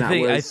 minutes.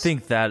 I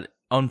think that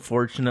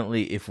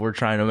unfortunately, if we're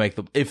trying to make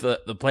the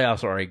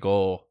playoffs are a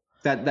goal,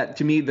 that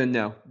to me, then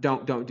no,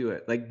 don't do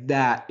it. Like,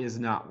 that is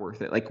not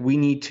worth it. Like, we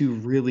need to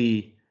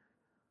really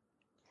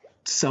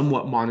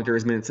somewhat monitor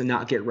his minutes and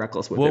not get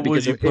reckless with it. What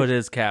would you put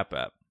his cap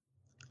at?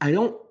 I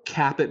don't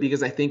cap it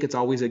because I think it's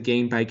always a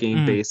game by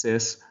game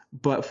basis.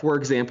 But for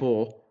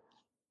example,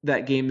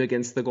 that game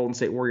against the Golden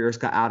State Warriors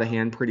got out of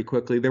hand pretty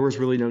quickly. There was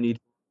really no need.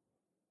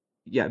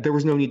 Yeah, there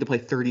was no need to play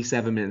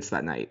 37 minutes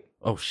that night.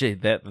 Oh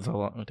shit, that's a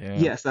lot. Damn.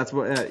 Yes, that's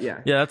what.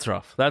 Yeah, that's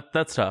rough.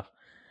 That's tough.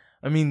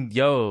 I mean,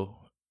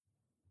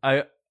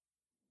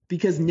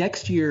 because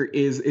next year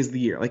is the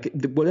year. Like,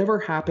 whatever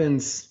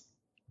happens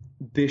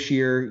this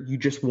year, you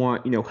just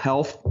want,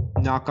 health,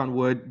 knock on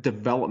wood,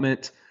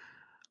 development.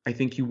 I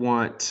think you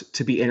want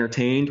to be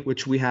entertained,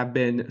 which we have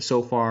been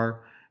so far,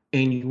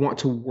 and you want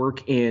to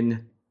work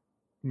in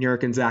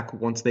Nurkic and Zach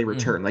once they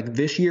return. Like,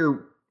 this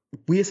year,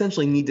 we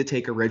essentially need to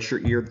take a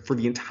redshirt year for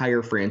the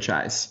entire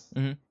franchise.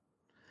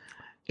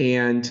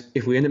 And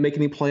if we end up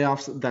making the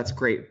playoffs, that's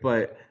great,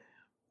 but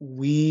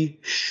we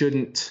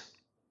shouldn't.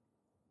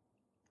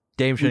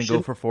 Dame shouldn't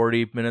go for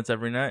 40 minutes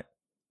every night.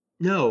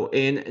 No,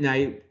 and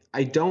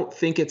I don't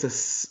think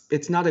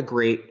it's not a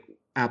great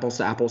apples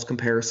to apples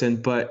comparison,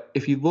 but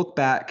if you look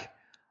back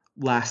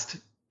last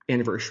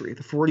anniversary,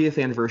 the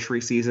 40th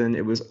anniversary season,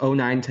 it was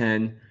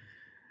 09-10.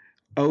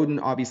 Odin,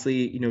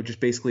 obviously, just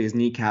basically his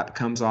kneecap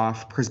comes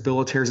off.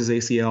 Prisbilla tears his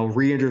ACL,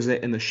 re-injures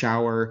it in the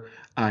shower.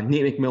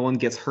 Nate McMillan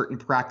gets hurt in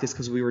practice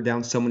because we were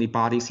down so many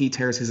bodies. He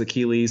tears his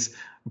Achilles.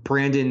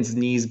 Brandon's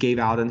knees gave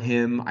out on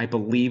him, I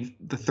believe,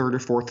 the third or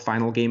fourth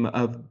final game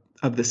of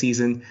the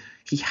season.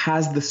 He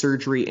has the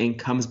surgery and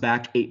comes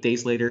back 8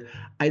 days later.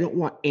 I don't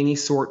want any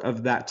sort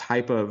of that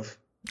type of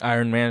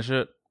Iron Man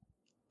shit.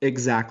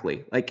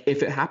 Exactly. Like,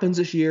 if it happens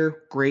this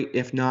year, great.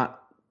 If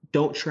not,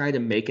 don't try to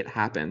make it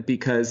happen,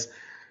 because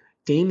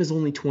Dame is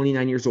only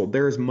 29 years old.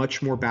 There is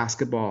much more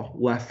basketball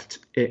left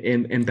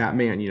in that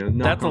man.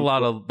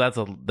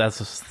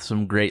 That's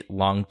some great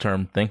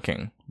long-term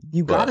thinking.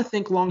 You got to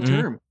think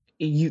long-term.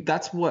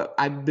 That's what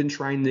I've been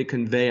trying to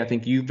convey. I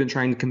think you've been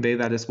trying to convey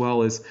that as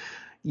well. Is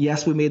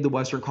yes, we made the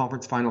Western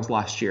Conference Finals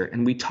last year,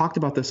 and we talked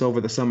about this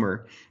over the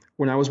summer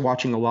when I was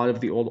watching a lot of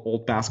the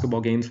old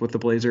basketball games with the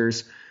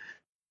Blazers.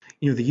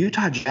 The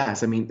Utah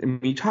Jazz, I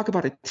mean, you talk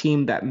about a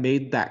team that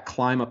made that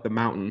climb up the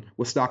mountain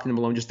with Stockton and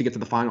Malone just to get to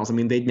the finals. I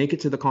mean, they'd make it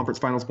to the conference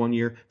finals one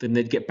year, then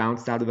they'd get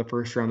bounced out of the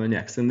first round the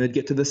next, then they'd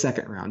get to the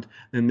second round,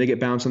 then they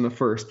get bounced in the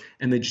first,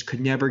 and they just could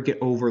never get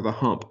over the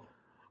hump.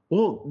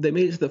 Well, they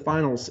made it to the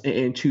finals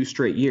in 2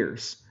 straight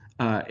years,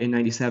 in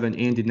 97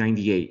 and in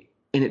 98.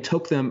 And it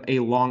took them a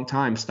long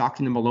time.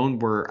 Stockton and Malone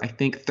were, I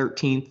think,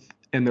 13th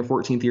and their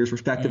 14th years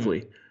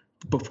respectively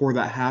before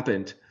that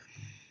happened.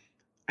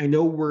 I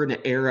know we're in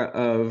an era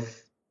of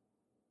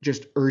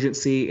just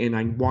urgency and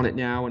I want it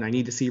now and I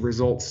need to see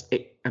results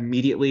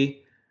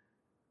immediately.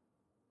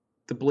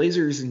 The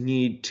Blazers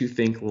need to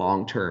think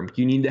long term.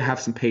 You need to have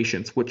some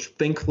patience, which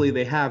thankfully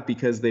they have,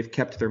 because they've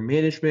kept their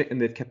management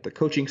and they've kept the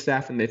coaching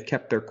staff and they've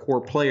kept their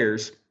core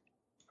players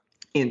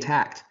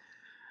intact.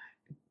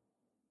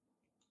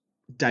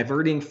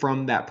 Diverting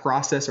from that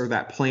process or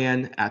that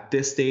plan at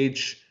this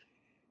stage,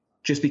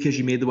 just because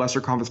you made the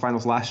Western Conference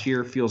Finals last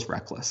year, feels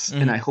reckless.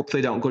 And I hope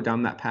they don't go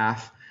down that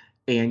path.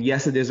 And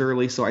yes, it is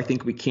early, so I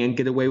think we can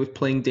get away with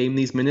playing Dame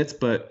these minutes,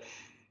 but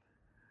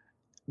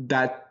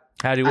that...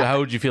 How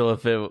would you feel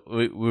if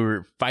we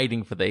were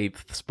fighting for the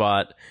 8th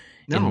spot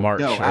in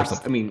March or something?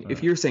 I mean,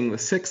 if you're saying the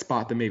 6th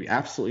spot, then maybe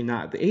absolutely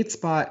not. The 8th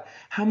spot,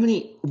 how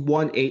many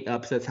 1-8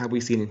 upsets have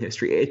we seen in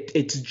history?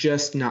 It's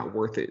just not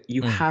worth it.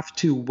 You have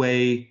to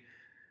weigh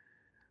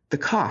the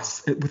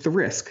costs with the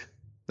risk,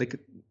 like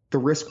the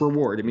risk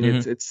reward. I mean,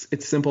 it's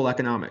simple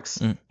economics.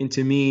 And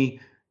to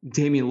me,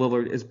 Damian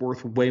Lillard is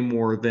worth way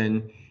more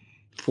than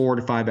 4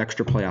 to 5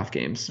 extra playoff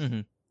games.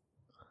 Mm-hmm.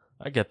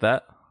 I get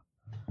that.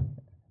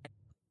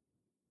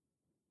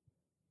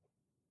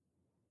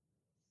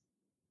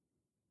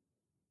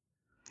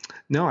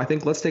 No, I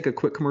think let's take a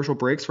quick commercial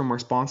breaks from our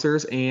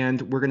sponsors,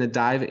 and we're going to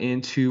dive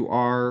into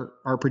our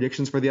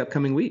predictions for the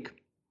upcoming week.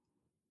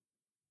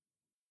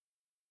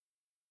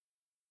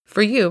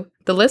 For you,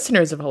 the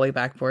listeners of Holy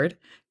Backboard,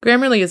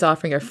 Grammarly is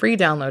offering a free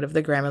download of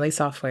the Grammarly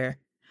software.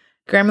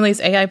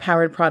 Grammarly's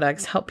AI-powered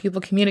products help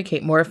people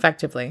communicate more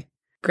effectively.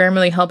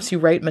 Grammarly helps you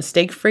write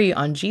mistake-free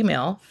on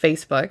Gmail,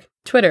 Facebook,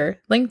 Twitter,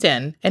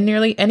 LinkedIn, and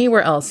nearly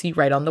anywhere else you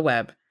write on the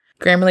web.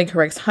 Grammarly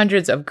corrects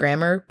hundreds of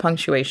grammar,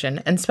 punctuation,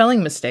 and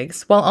spelling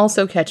mistakes while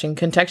also catching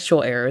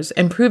contextual errors,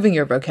 improving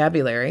your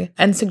vocabulary,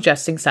 and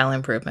suggesting style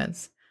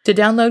improvements. To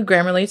download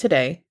Grammarly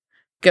today,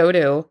 go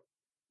to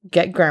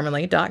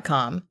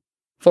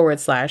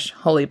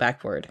getgrammarly.com/Holy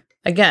Backboard.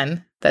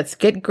 Again, that's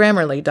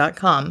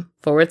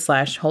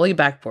getgrammarly.com/Holy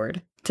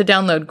Backboard to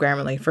download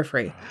Grammarly for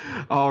free.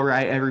 All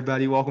right,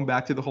 everybody, welcome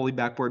back to the Holy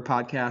Backboard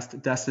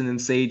podcast. Dustin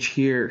and Sage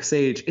here.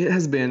 Sage, it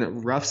has been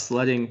rough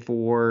sledding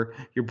for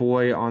your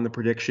boy on the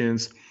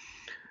predictions.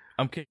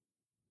 I'm kidding.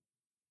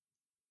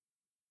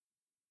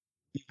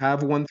 You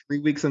have won 3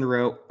 weeks in a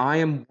row. I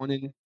am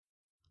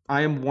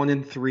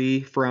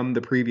 1-3 from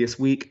the previous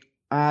week.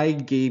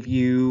 I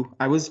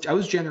was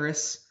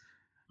generous.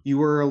 You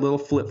were a little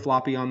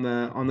flip-floppy on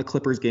the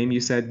Clippers game.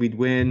 You said we'd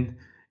win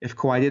if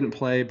Kawhi didn't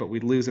play, but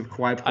we'd lose if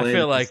Kawhi played. I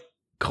feel like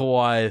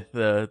Kawhi,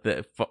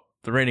 the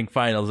reigning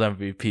Finals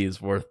MVP, is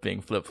worth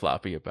being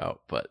flip-floppy about.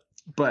 But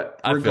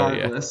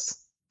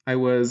regardless, I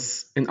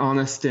was an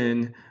honest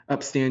and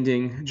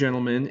upstanding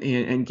gentleman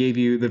and gave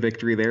you the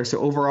victory there. So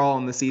overall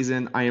in the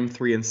season, I am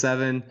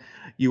 3-7.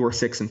 You are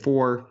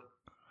 6-4.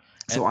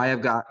 So I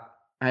have got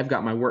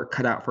my work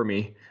cut out for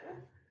me.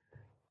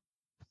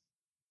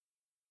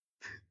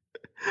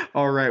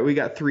 All right, we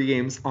got 3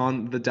 games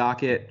on the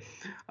docket.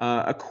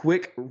 A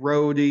quick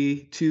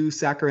roadie to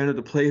Sacramento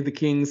to play the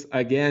Kings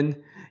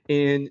again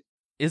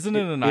Isn't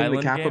it an island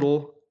the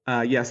capital?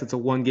 Yes, it's a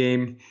one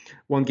game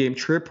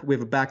trip. We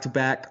have a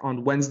back-to-back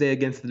on Wednesday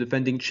against the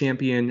defending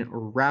champion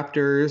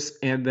Raptors,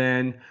 and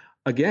then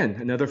again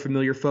another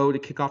familiar foe to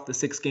kick off the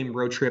 6-game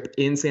road trip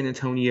in San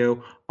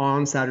Antonio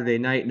on Saturday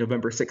night,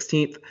 November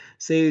 16th.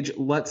 Sage,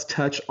 let's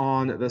touch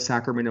on the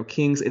Sacramento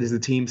Kings. It is a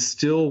team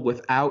still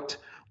without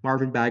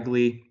Marvin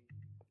Bagley.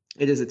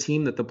 It is a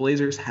team that the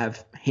Blazers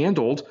have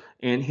handled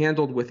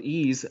with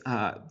ease.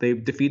 They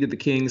defeated the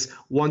Kings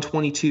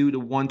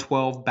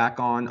 122-112 back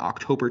on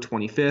October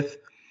 25th.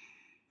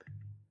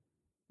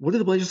 What do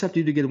the Blazers have to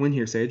do to get a win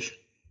here, Sage?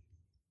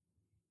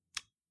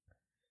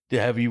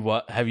 Have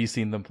you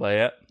seen them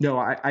play it? No,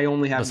 I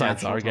only have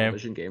Besides national our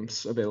television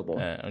games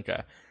available.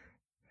 Okay,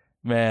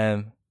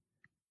 man.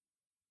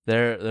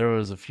 There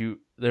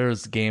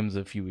was games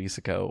a few weeks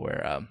ago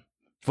where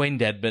Dwayne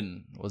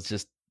Dedmon was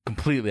just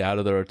completely out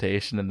of the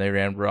rotation, and they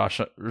ran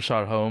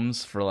Rashad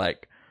Holmes for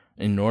like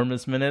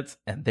enormous minutes,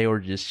 and they were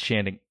just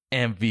chanting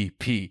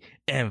MVP,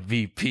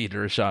 MVP to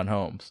Rashad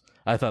Holmes.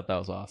 I thought that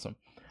was awesome.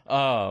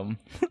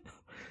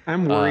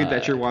 I'm worried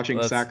that you're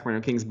watching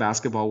Sacramento Kings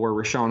basketball where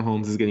Rashawn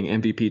Holmes is getting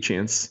MVP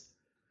chants.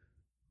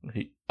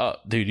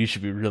 Dude, you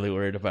should be really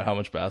worried about how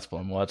much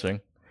basketball I'm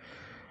watching.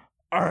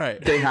 All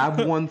right. They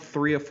have won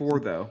 3 of 4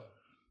 though.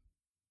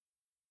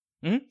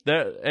 I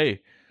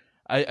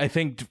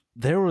think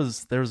there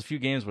was a few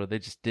games where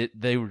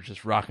they were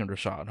just rocking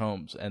Rashawn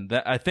Holmes, and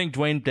I think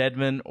Dwayne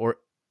Dedmon or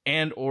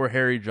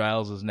Harry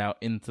Giles is now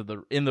in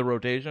the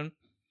rotation.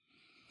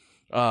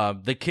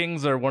 The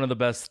Kings are one of the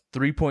best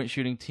 3-point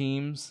shooting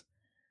teams.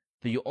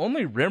 The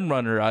only rim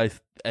runner I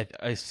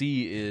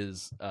see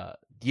is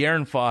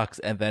De'Aaron Fox,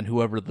 and then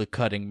whoever the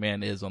cutting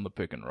man is on the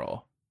pick and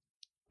roll.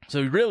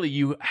 So really,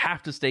 you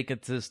have to stay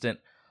consistent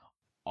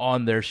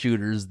on their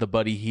shooters, the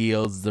Buddy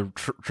Hields, the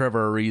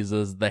Trevor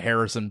Arizas, the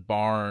Harrison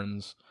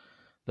Barnes,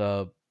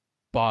 the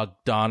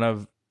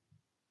Bogdanov,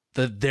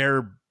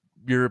 their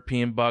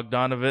European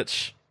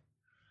Bogdanovich.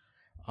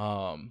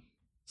 So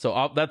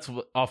that's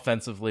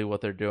offensively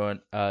what they're doing.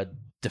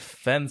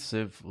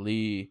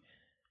 Defensively,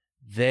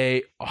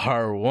 they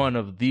are one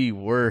of the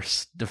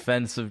worst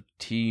defensive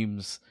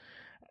teams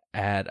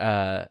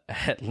at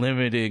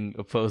limiting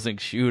opposing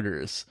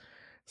shooters.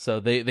 So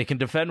they can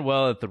defend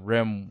well at the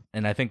rim,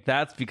 and I think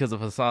that's because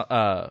of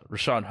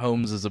Rashawn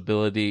Holmes'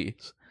 ability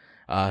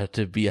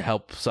to be a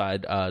help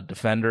side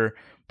defender.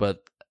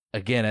 But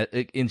again,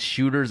 in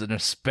shooters and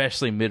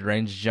especially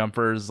mid-range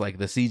jumpers like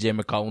the CJ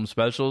McCollum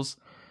specials,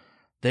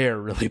 they are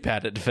really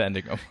bad at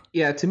defending them.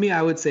 Yeah, to me,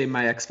 I would say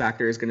my X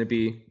factor is going to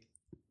be,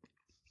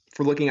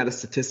 for looking at a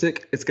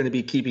statistic, it's going to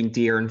be keeping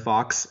De'Aaron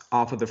Fox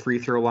off of the free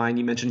throw line.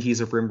 You mentioned he's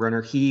a rim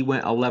runner. He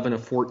went 11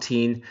 of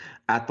 14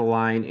 at the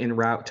line en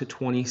route to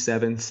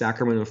 27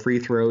 Sacramento free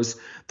throws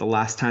the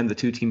last time the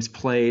two teams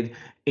played.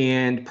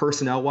 And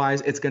personnel-wise,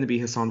 it's going to be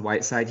Hassan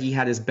Whiteside. He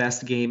had his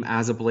best game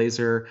as a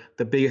Blazer,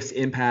 the biggest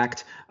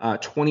impact,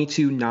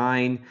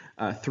 22-9,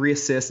 3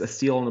 assists, a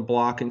steal and a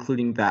block,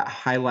 including that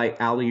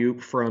highlight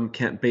alley-oop from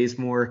Kent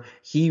Bazemore.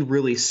 He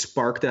really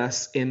sparked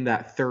us in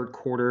that third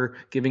quarter,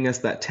 giving us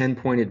that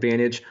 10-point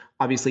advantage.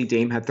 Obviously,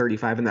 Dame had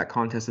 35 in that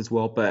contest as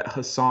well, but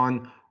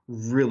Hassan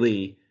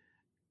really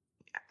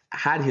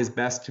had his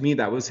best. To me,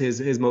 that was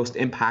his most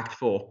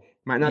impactful.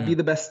 Might not be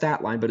the best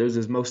stat line, but it was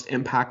his most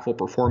impactful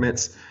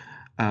performance.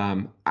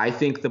 I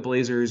think the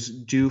Blazers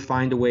do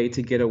find a way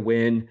to get a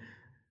win.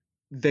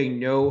 They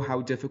know how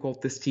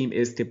difficult this team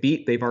is to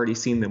beat. They've already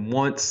seen them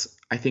once.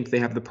 I think they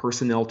have the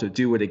personnel to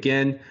do it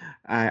again.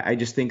 I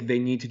just think they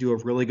need to do a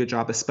really good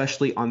job,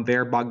 especially on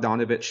their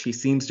Bogdanovic. He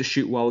seems to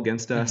shoot well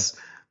against us.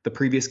 The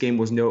previous game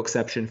was no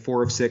exception,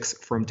 4 of 6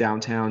 from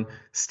downtown.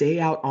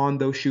 Stay out on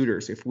those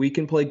shooters. If we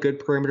can play good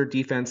perimeter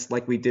defense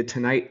like we did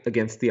tonight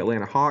against the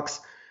Atlanta Hawks,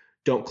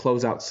 don't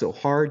close out so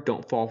hard.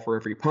 Don't fall for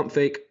every pump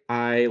fake.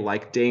 I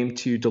like Dame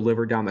to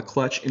deliver down the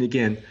clutch. And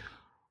again,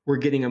 we're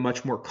getting a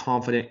much more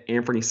confident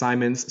Anthony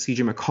Simons.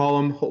 CJ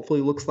McCollum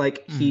hopefully looks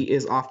like he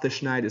is off the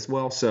schneid as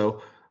well.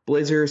 So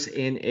Blazers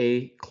in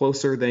a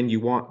closer than you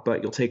want,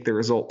 but you'll take the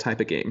result type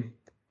of game.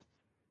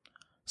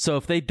 So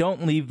if they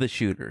don't leave the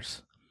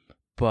shooters,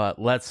 but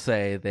let's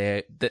say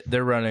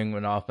they're running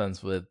an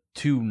offense with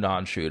 2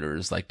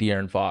 non-shooters like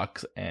De'Aaron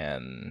Fox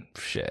and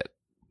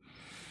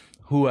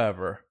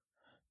whoever,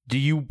 do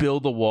you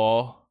build a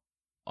wall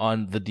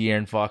on the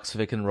De'Aaron Fox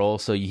pick and roll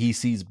so he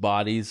sees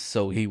bodies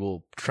so he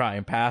will try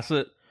and pass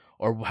it?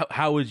 Or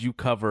how would you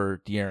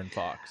cover De'Aaron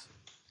Fox?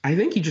 I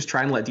think you just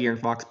try and let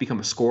De'Aaron Fox become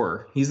a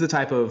scorer. He's the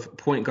type of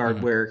point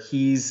guard where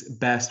he's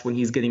best when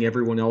he's getting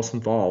everyone else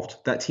involved.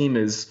 That team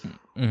is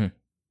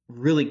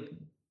really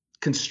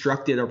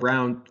constructed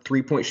around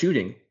 3-point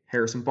shooting.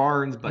 Harrison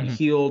Barnes, Buddy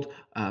Hield,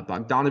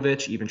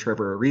 Bogdanovic, even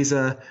Trevor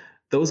Ariza.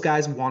 Those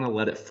guys want to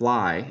let it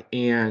fly.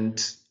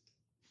 And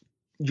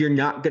you're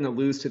not going to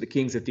lose to the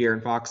Kings if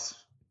De'Aaron Fox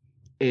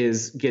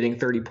is getting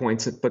 30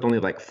 points, but only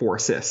like 4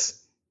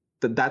 assists.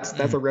 That's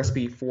a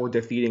recipe for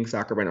defeating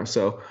Sacramento.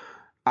 So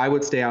I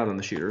would stay out on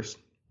the shooters.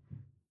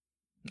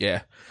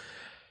 Yeah.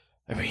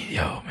 I mean,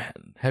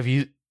 man.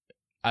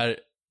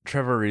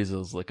 Trevor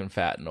Ariza's looking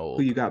fat and old.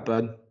 Who you got,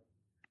 bud?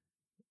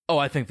 Oh,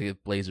 I think the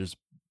Blazers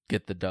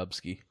get the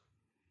Dubsky.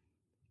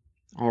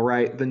 All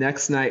right. The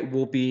next night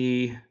will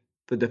be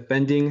the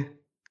defending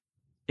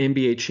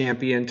NBA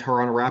champion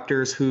Toronto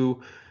Raptors,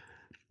 who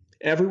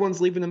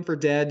everyone's leaving them for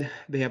dead.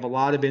 They have a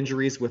lot of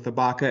injuries with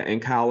Ibaka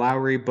and Kyle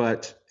Lowry,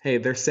 but hey,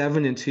 they're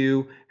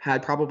 7-2,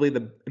 had probably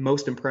the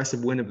most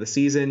impressive win of the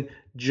season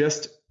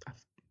just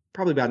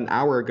probably about an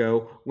hour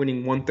ago,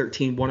 winning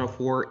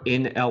 113-104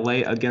 in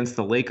LA against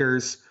the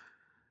Lakers.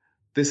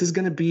 This is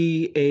going to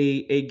be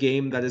a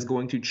game that is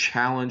going to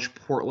challenge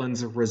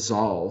Portland's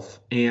resolve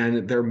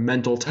and their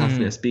mental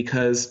toughness,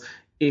 because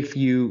if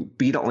you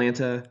beat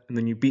Atlanta and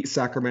then you beat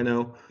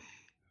Sacramento,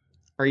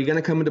 are you going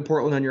to come into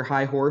Portland on your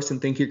high horse and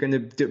think you're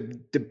going to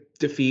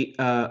defeat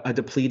a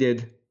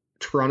depleted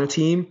Toronto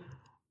team?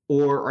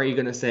 Or are you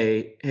going to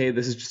say, hey,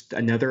 this is just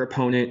another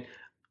opponent.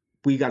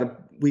 We got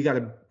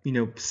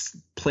to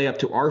play up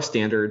to our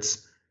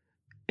standards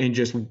and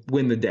just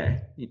win the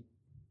day.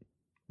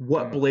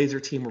 What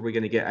Blazer team are we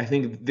going to get? I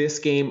think this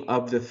game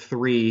of the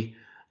 3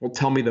 will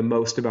tell me the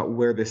most about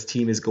where this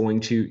team is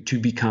going to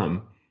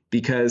become,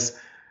 because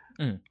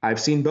I've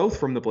seen both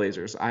from the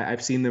Blazers.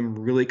 I've seen them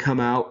really come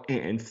out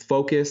and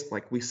focus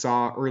like we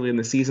saw early in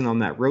the season on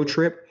that road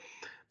trip.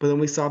 But then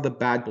we saw the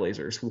bad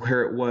Blazers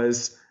where it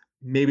was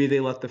maybe they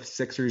let the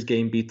Sixers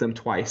game beat them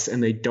twice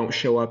and they don't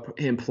show up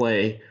and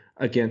play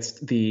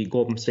against the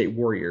Golden State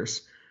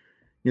Warriors.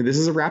 This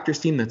is a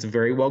Raptors team that's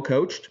very well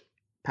coached.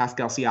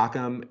 Pascal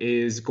Siakam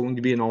is going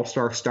to be an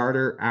all-star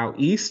starter out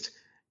east,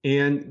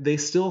 and they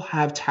still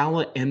have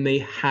talent and they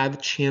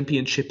have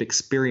championship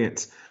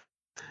experience.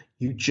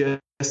 You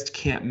just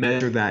can't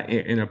measure that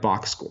in a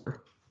box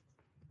score.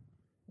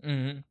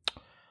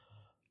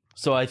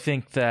 So I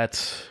think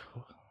the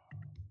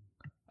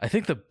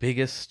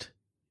biggest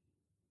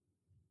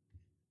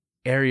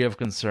area of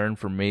concern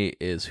for me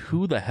is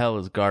who the hell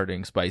is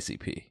guarding Spicy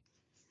P.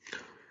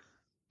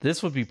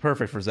 This would be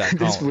perfect for Zach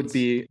Collins. This would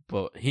be,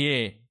 but he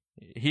ain't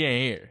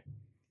here.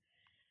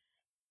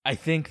 I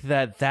think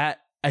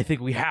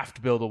we have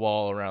to build a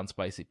wall around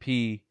Spicy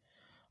P.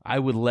 I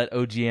would let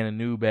OG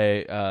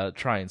Anunoby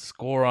try and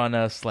score on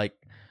us, like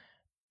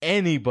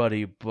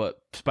anybody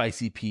but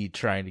Spicy P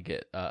trying to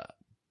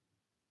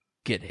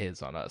get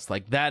his on us.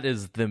 Like, that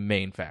is the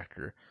main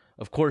factor.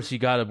 Of course, you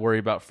got to worry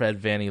about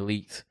Fred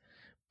VanVleet,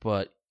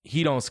 but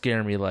he don't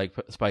scare me like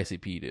Spicy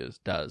P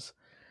does.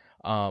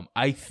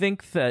 I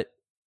think that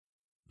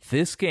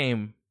this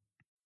game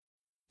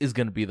is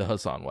going to be the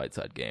Hassan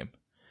Whiteside game,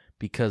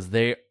 because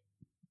they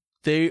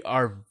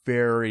are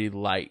very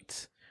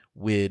light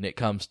when it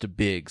comes to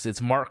bigs.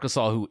 It's Marc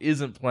Gasol who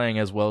isn't playing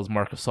as well as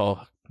Marc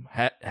Gasol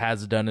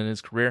has done in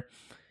his career.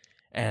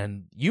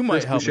 And you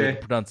might help me with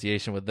the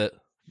pronunciation with it.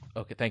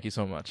 Okay, thank you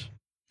so much.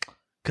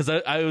 Because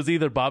I was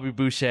either Bobby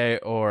Boucher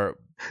or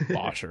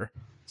Bosher,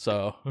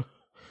 so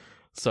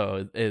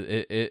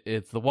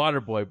it's the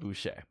Water Boy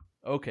Boucher.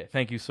 Okay,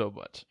 thank you so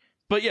much.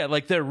 But yeah,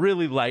 like they're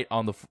really light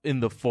in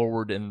the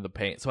forward and in the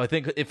paint. So I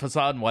think if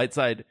Hassan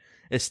Whiteside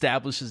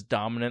establishes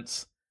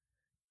dominance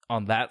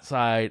on that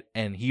side,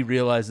 and he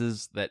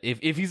realizes that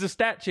if he's a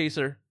stat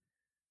chaser,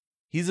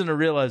 he's gonna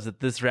realize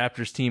that this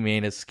Raptors team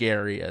ain't as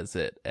scary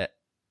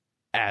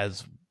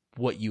as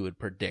what you would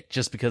predict,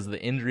 just because of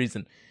the injuries.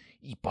 And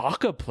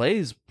Ibaka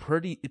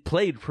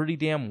played pretty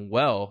damn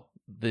well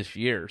this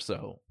year.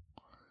 So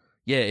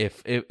yeah,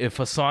 if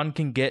Hassan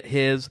can get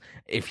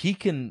if he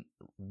can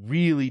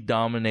really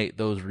dominate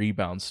those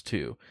rebounds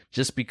too,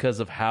 just because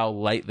of how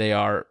light they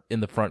are in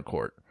the front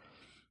court,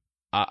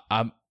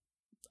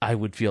 I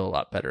would feel a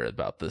lot better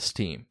about this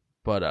team.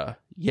 But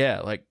yeah,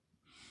 like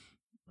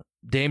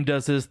Dame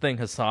does his thing,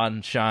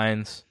 Hassan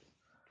shines.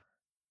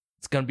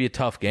 It's gonna be a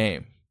tough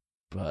game,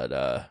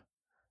 but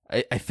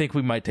I think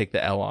we might take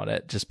the L on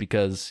it, just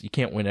because you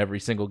can't win every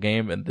single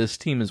game, and this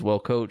team is well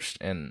coached,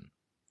 and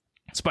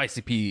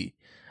Spicy P,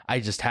 I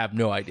just have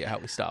no idea how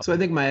we stop So him. I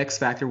think my X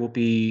factor will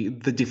be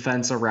the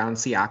defense around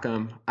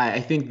Siakam.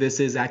 I think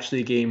this is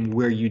actually a game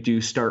where you do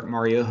start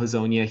Mario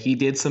Hezonja. He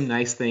did some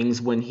nice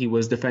things when he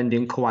was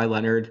defending Kawhi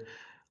Leonard,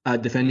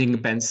 defending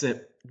Ben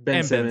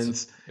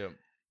Simmons. Yep.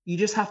 You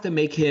just have to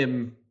make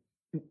him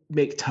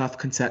make tough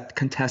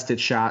contested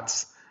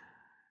shots.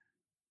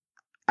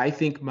 I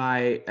think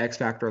my X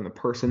factor on the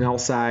personnel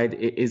side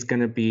is going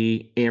to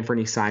be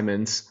Anthony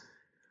Simons.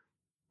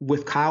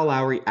 With Kyle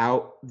Lowry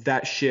out,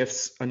 that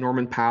shifts a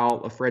Norman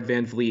Powell, a Fred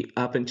VanVleet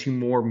up into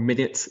more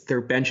minutes. Their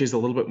bench is a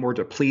little bit more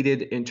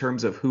depleted in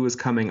terms of who is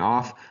coming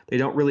off. They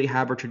don't really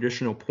have a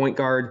traditional point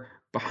guard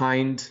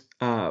behind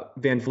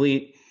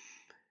VanVleet.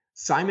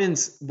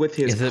 Simons, with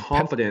his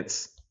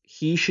confidence,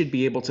 he should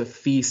be able to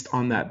feast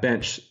on that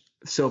bench.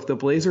 So if the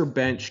Blazer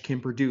bench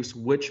can produce,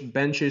 which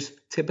benches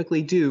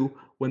typically do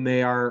when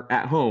they are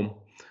at home,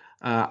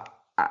 I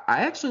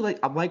actually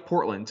like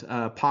Portland.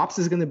 Pops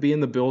is going to be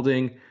in the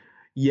building.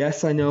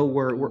 Yes, I know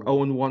we're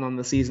 0-1 on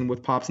the season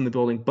with Pops in the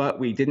building, but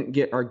we didn't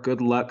get our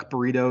good luck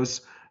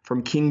burritos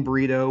from King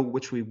Burrito,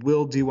 which we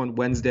will do on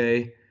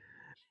Wednesday.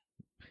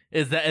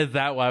 Is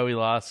that why we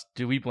lost?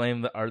 Do we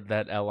blame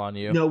that L on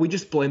you? No, we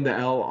just blame the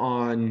L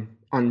on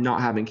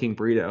not having King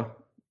Burrito.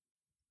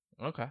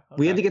 Okay.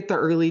 We had to get there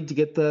early to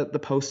get the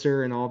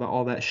poster and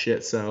all that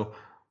shit. So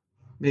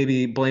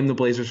maybe blame the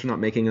Blazers for not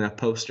making enough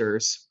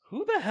posters.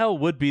 Who the hell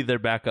would be their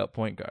backup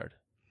point guard?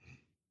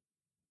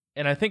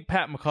 And I think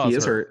Pat McCaw's He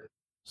is hurt.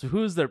 So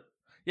who's their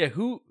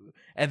who?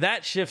 And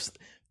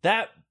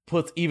that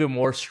puts even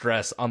more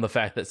stress on the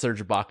fact that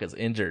Serge Ibaka is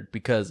injured,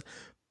 because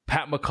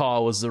Pat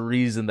McCaw was the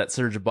reason that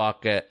Serge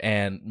Ibaka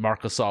and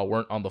Marc Gasol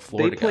weren't on the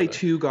floor They together. play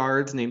two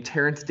guards named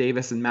Terrence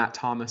Davis and Matt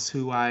Thomas,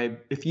 who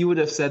if you would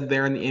have said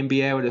they're in the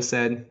NBA, I would have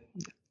said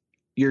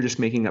you're just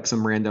making up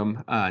some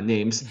random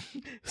names.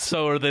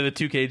 So are they the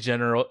 2K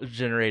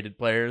generated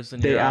players?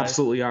 They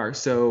absolutely are.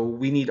 So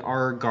we need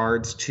our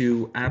guards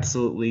to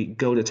absolutely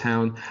go to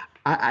town.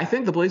 I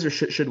think the Blazers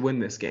should win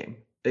this game.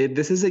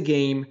 This is a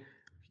game,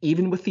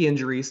 even with the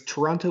injuries,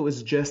 Toronto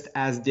is just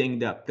as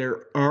dinged up.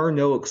 There are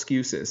no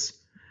excuses.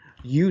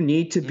 You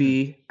need to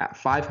be at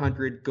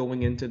 500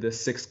 going into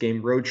this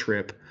 6-game road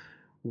trip,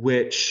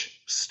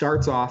 which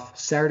starts off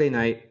Saturday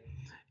night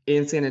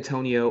in San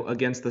Antonio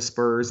against the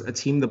Spurs, a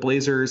team the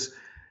Blazers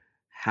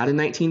had a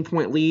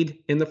 19-point lead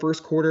in the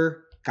first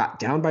quarter, got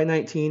down by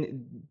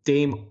 19.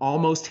 Dame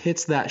almost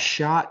hits that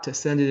shot to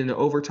send it into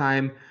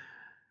overtime.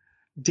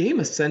 Dame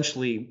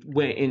essentially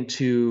went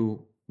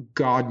into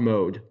God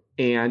mode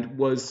and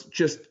was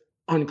just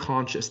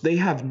unconscious. They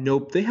have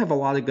a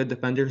lot of good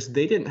defenders.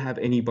 They didn't have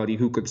anybody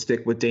who could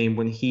stick with Dame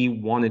when he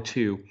wanted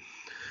to.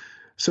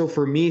 So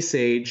for me,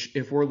 Sage,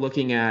 if we're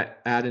looking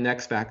at an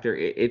X factor,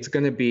 it's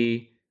going to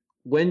be,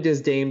 when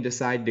does Dame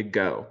decide to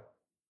go?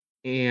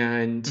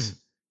 And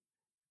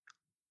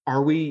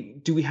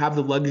do we have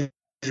the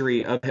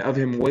luxury of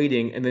him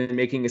waiting and then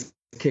making his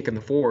kick in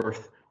the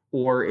fourth?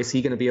 Or is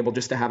he going to be able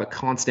just to have a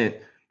constant,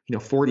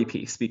 40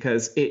 piece?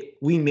 Because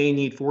we may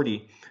need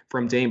 40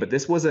 from Dame, but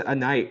this was a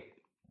night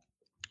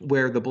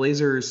where the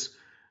Blazers,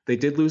 they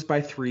did lose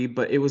by 3,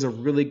 but it was a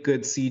really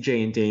good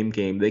CJ and Dame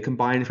game. They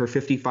combined for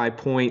 55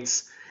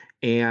 points,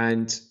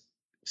 and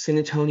San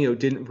Antonio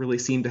didn't really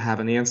seem to have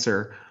an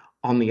answer.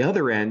 On the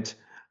other end,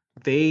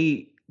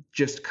 they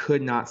just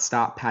could not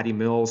stop Patty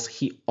Mills.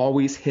 He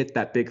always hit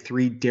that big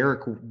 3.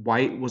 Derek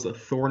White was a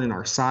thorn in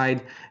our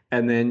side,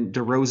 and then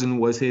DeRozan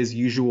was his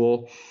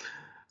usual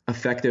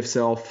effective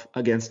self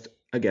against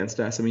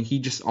us. I mean, he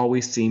just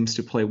always seems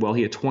to play well.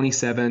 He had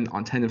 27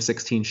 on 10 of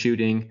 16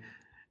 shooting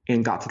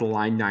and got to the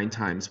line 9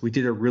 times. We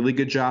did a really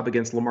good job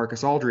against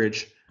LaMarcus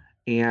Aldridge.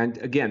 And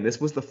again,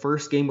 this was the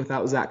first game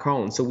without Zach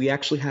Collins. So we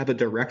actually have a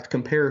direct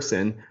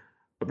comparison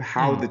of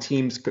how the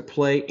teams could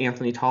play.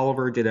 Anthony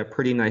Tolliver did a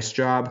pretty nice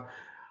job.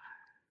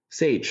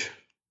 Sage,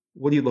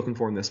 what are you looking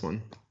for in this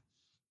one?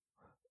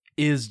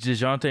 Is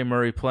DeJounte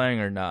Murray playing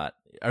or not?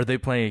 Are they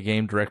playing a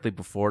game directly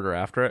before it or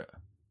after it?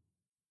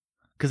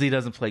 because he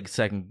doesn't play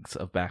seconds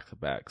of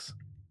back-to-backs.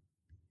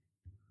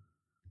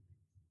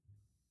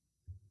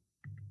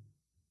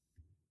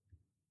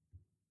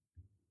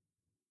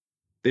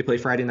 They play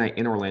Friday night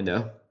in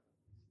Orlando.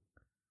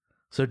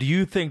 So do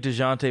you think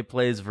DeJounte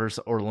plays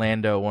versus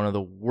Orlando, one of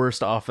the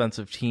worst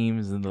offensive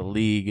teams in the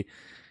league?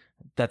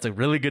 That's a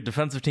really good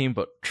defensive team,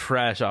 but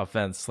trash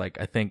offense. Like,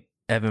 I think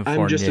Evan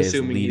Fournier is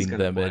leading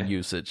them in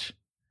usage.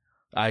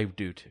 I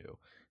do too.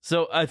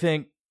 So I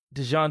think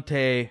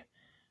DeJounte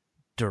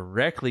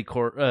directly,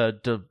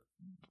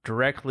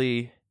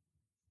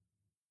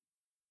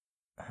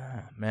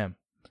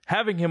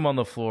 having him on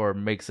the floor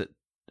makes it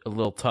a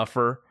little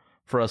tougher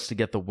for us to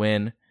get the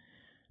win,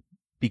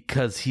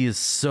 because he is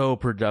so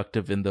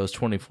productive in those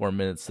 24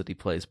 minutes that he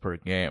plays per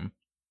game.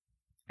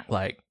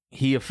 Like,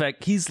 he's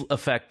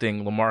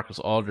affecting LaMarcus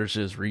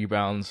Aldridge's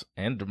rebounds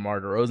and DeMar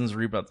DeRozan's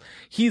rebounds.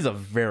 He's a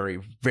very,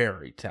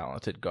 very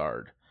talented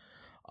guard.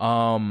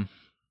 Who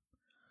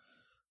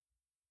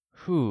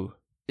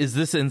is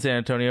this in San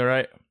Antonio,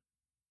 right?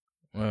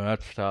 Well,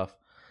 that's tough.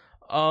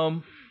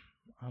 I'm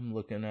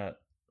looking at,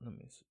 let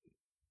me see.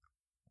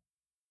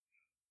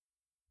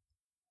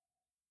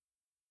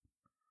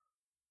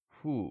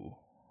 Who?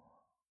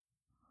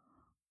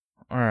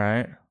 All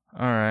right.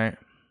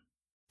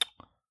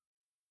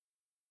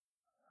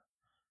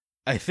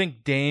 I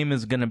think Dame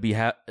is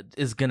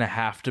gonna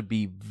have to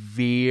be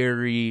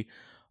very.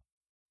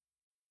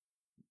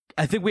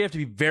 I think we have to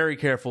be very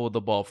careful with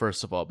the ball,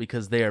 first of all,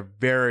 because they are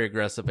very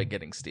aggressive at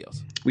getting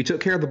steals. We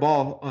took care of the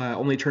ball,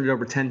 only turned it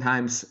over 10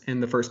 times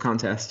in the first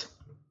contest.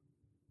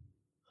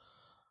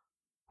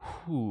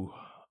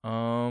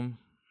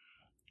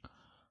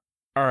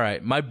 All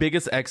right, my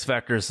biggest X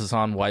factor is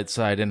Hassan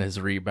Whiteside and his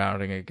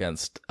rebounding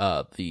against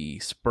the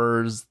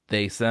Spurs.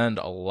 They send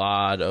a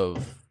lot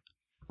of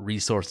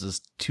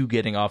resources to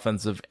getting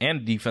offensive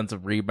and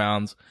defensive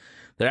rebounds.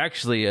 They're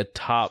actually a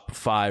top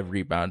 5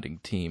 rebounding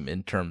team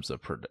in terms of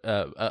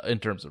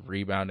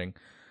rebounding.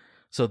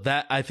 So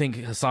that, I think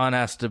Hassan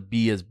has to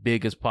be as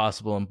big as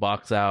possible and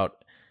box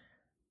out.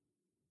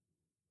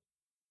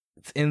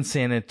 It's in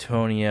San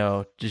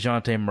Antonio.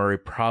 DeJounte Murray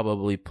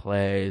probably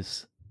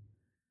plays.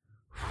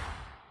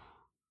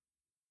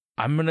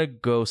 I'm going to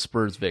go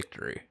Spurs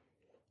victory.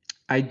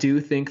 I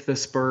do think the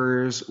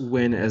Spurs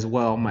win as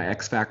well. My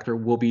X factor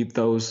will be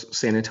those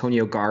San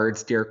Antonio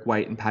guards, Derek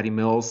White and Patty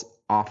Mills,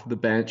 off the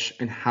bench,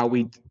 and how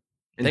we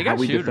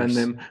defend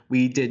them.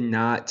 We did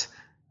not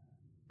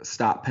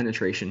stop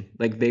penetration.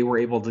 Like, they were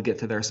able to get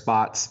to their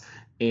spots,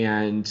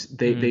 and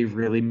they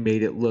really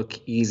made it look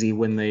easy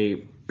when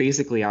they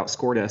basically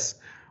outscored us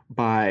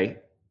by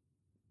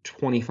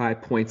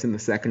 25 points in the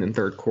second and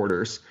third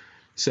quarters.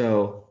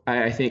 So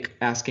I think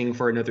asking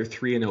for another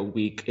 3-0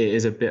 week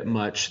is a bit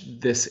much.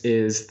 This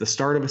is the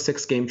start of a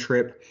 6-game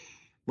trip.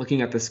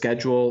 Looking at the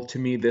schedule, to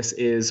me, this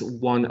is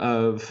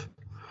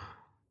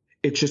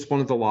it's just one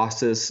of the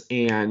losses.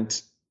 And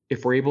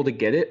if we're able to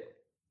get it,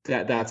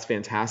 that's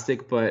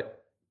fantastic.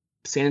 But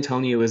San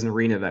Antonio is an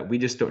arena that we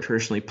just don't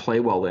traditionally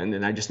play well in.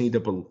 And I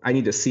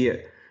need to see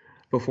it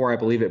before I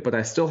believe it. But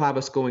I still have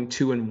us going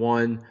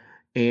 2-1.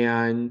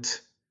 And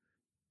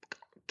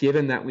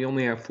given that we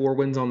only have 4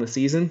 wins on the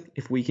season,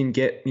 if we can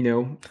get,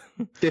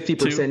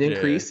 50%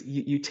 increase,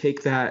 you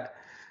take that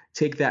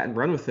and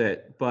run with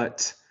it.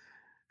 But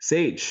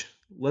Sage,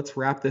 let's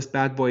wrap this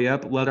bad boy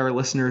up. Let our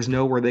listeners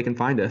know where they can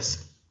find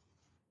us.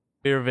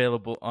 We're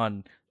available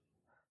on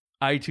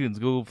iTunes,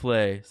 Google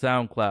Play,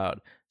 SoundCloud,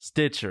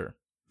 Stitcher.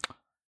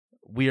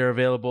 We are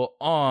available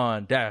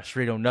on Dash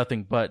Radio,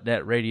 Nothing But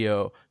Net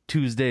Radio,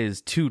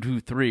 Tuesdays 2 to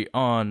 3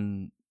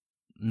 on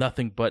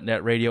Nothing But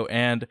Net Radio,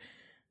 and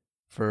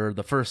for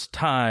the first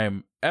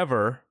time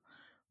ever,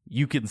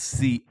 you can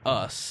see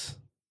us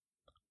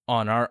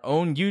on our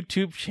own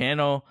YouTube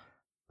channel,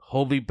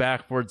 Holy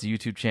Backboards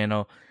YouTube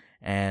channel.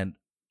 And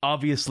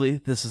obviously,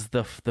 this is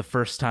the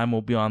first time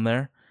we'll be on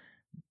there.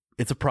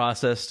 It's a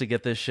process to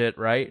get this shit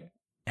right.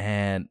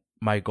 And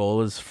my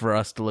goal is for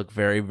us to look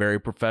very, very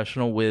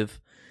professional with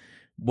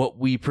what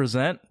we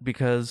present,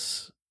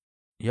 because,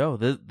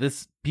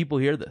 this people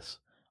hear this.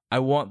 I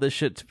want this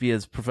shit to be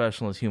as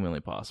professional as humanly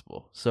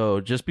possible.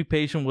 So just be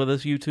patient with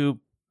us, YouTube.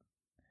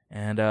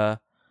 And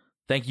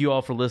thank you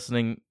all for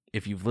listening.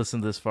 If you've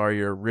listened this far,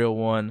 you're a real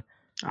one.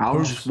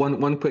 Just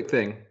one quick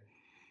thing.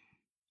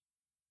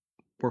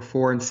 We're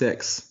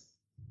 4-6.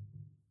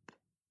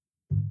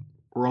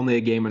 We're only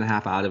a game and a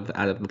half out of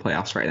the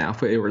playoffs right now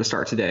if we were to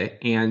start today.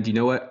 And you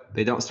know what?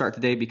 They don't start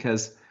today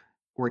because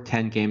we're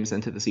 10 games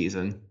into the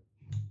season.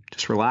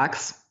 Just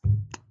relax.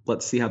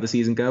 Let's see how the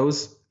season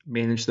goes.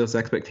 Manage those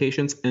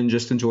expectations, and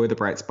just enjoy the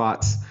bright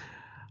spots.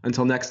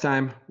 Until next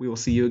time, we will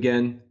see you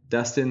again.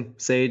 Dustin,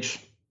 Sage,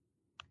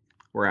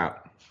 we're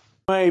out.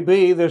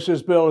 Maybe this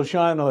is Bill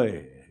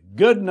Shinley.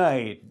 Good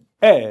night,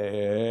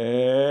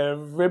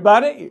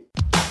 everybody.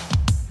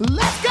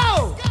 Let's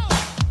go!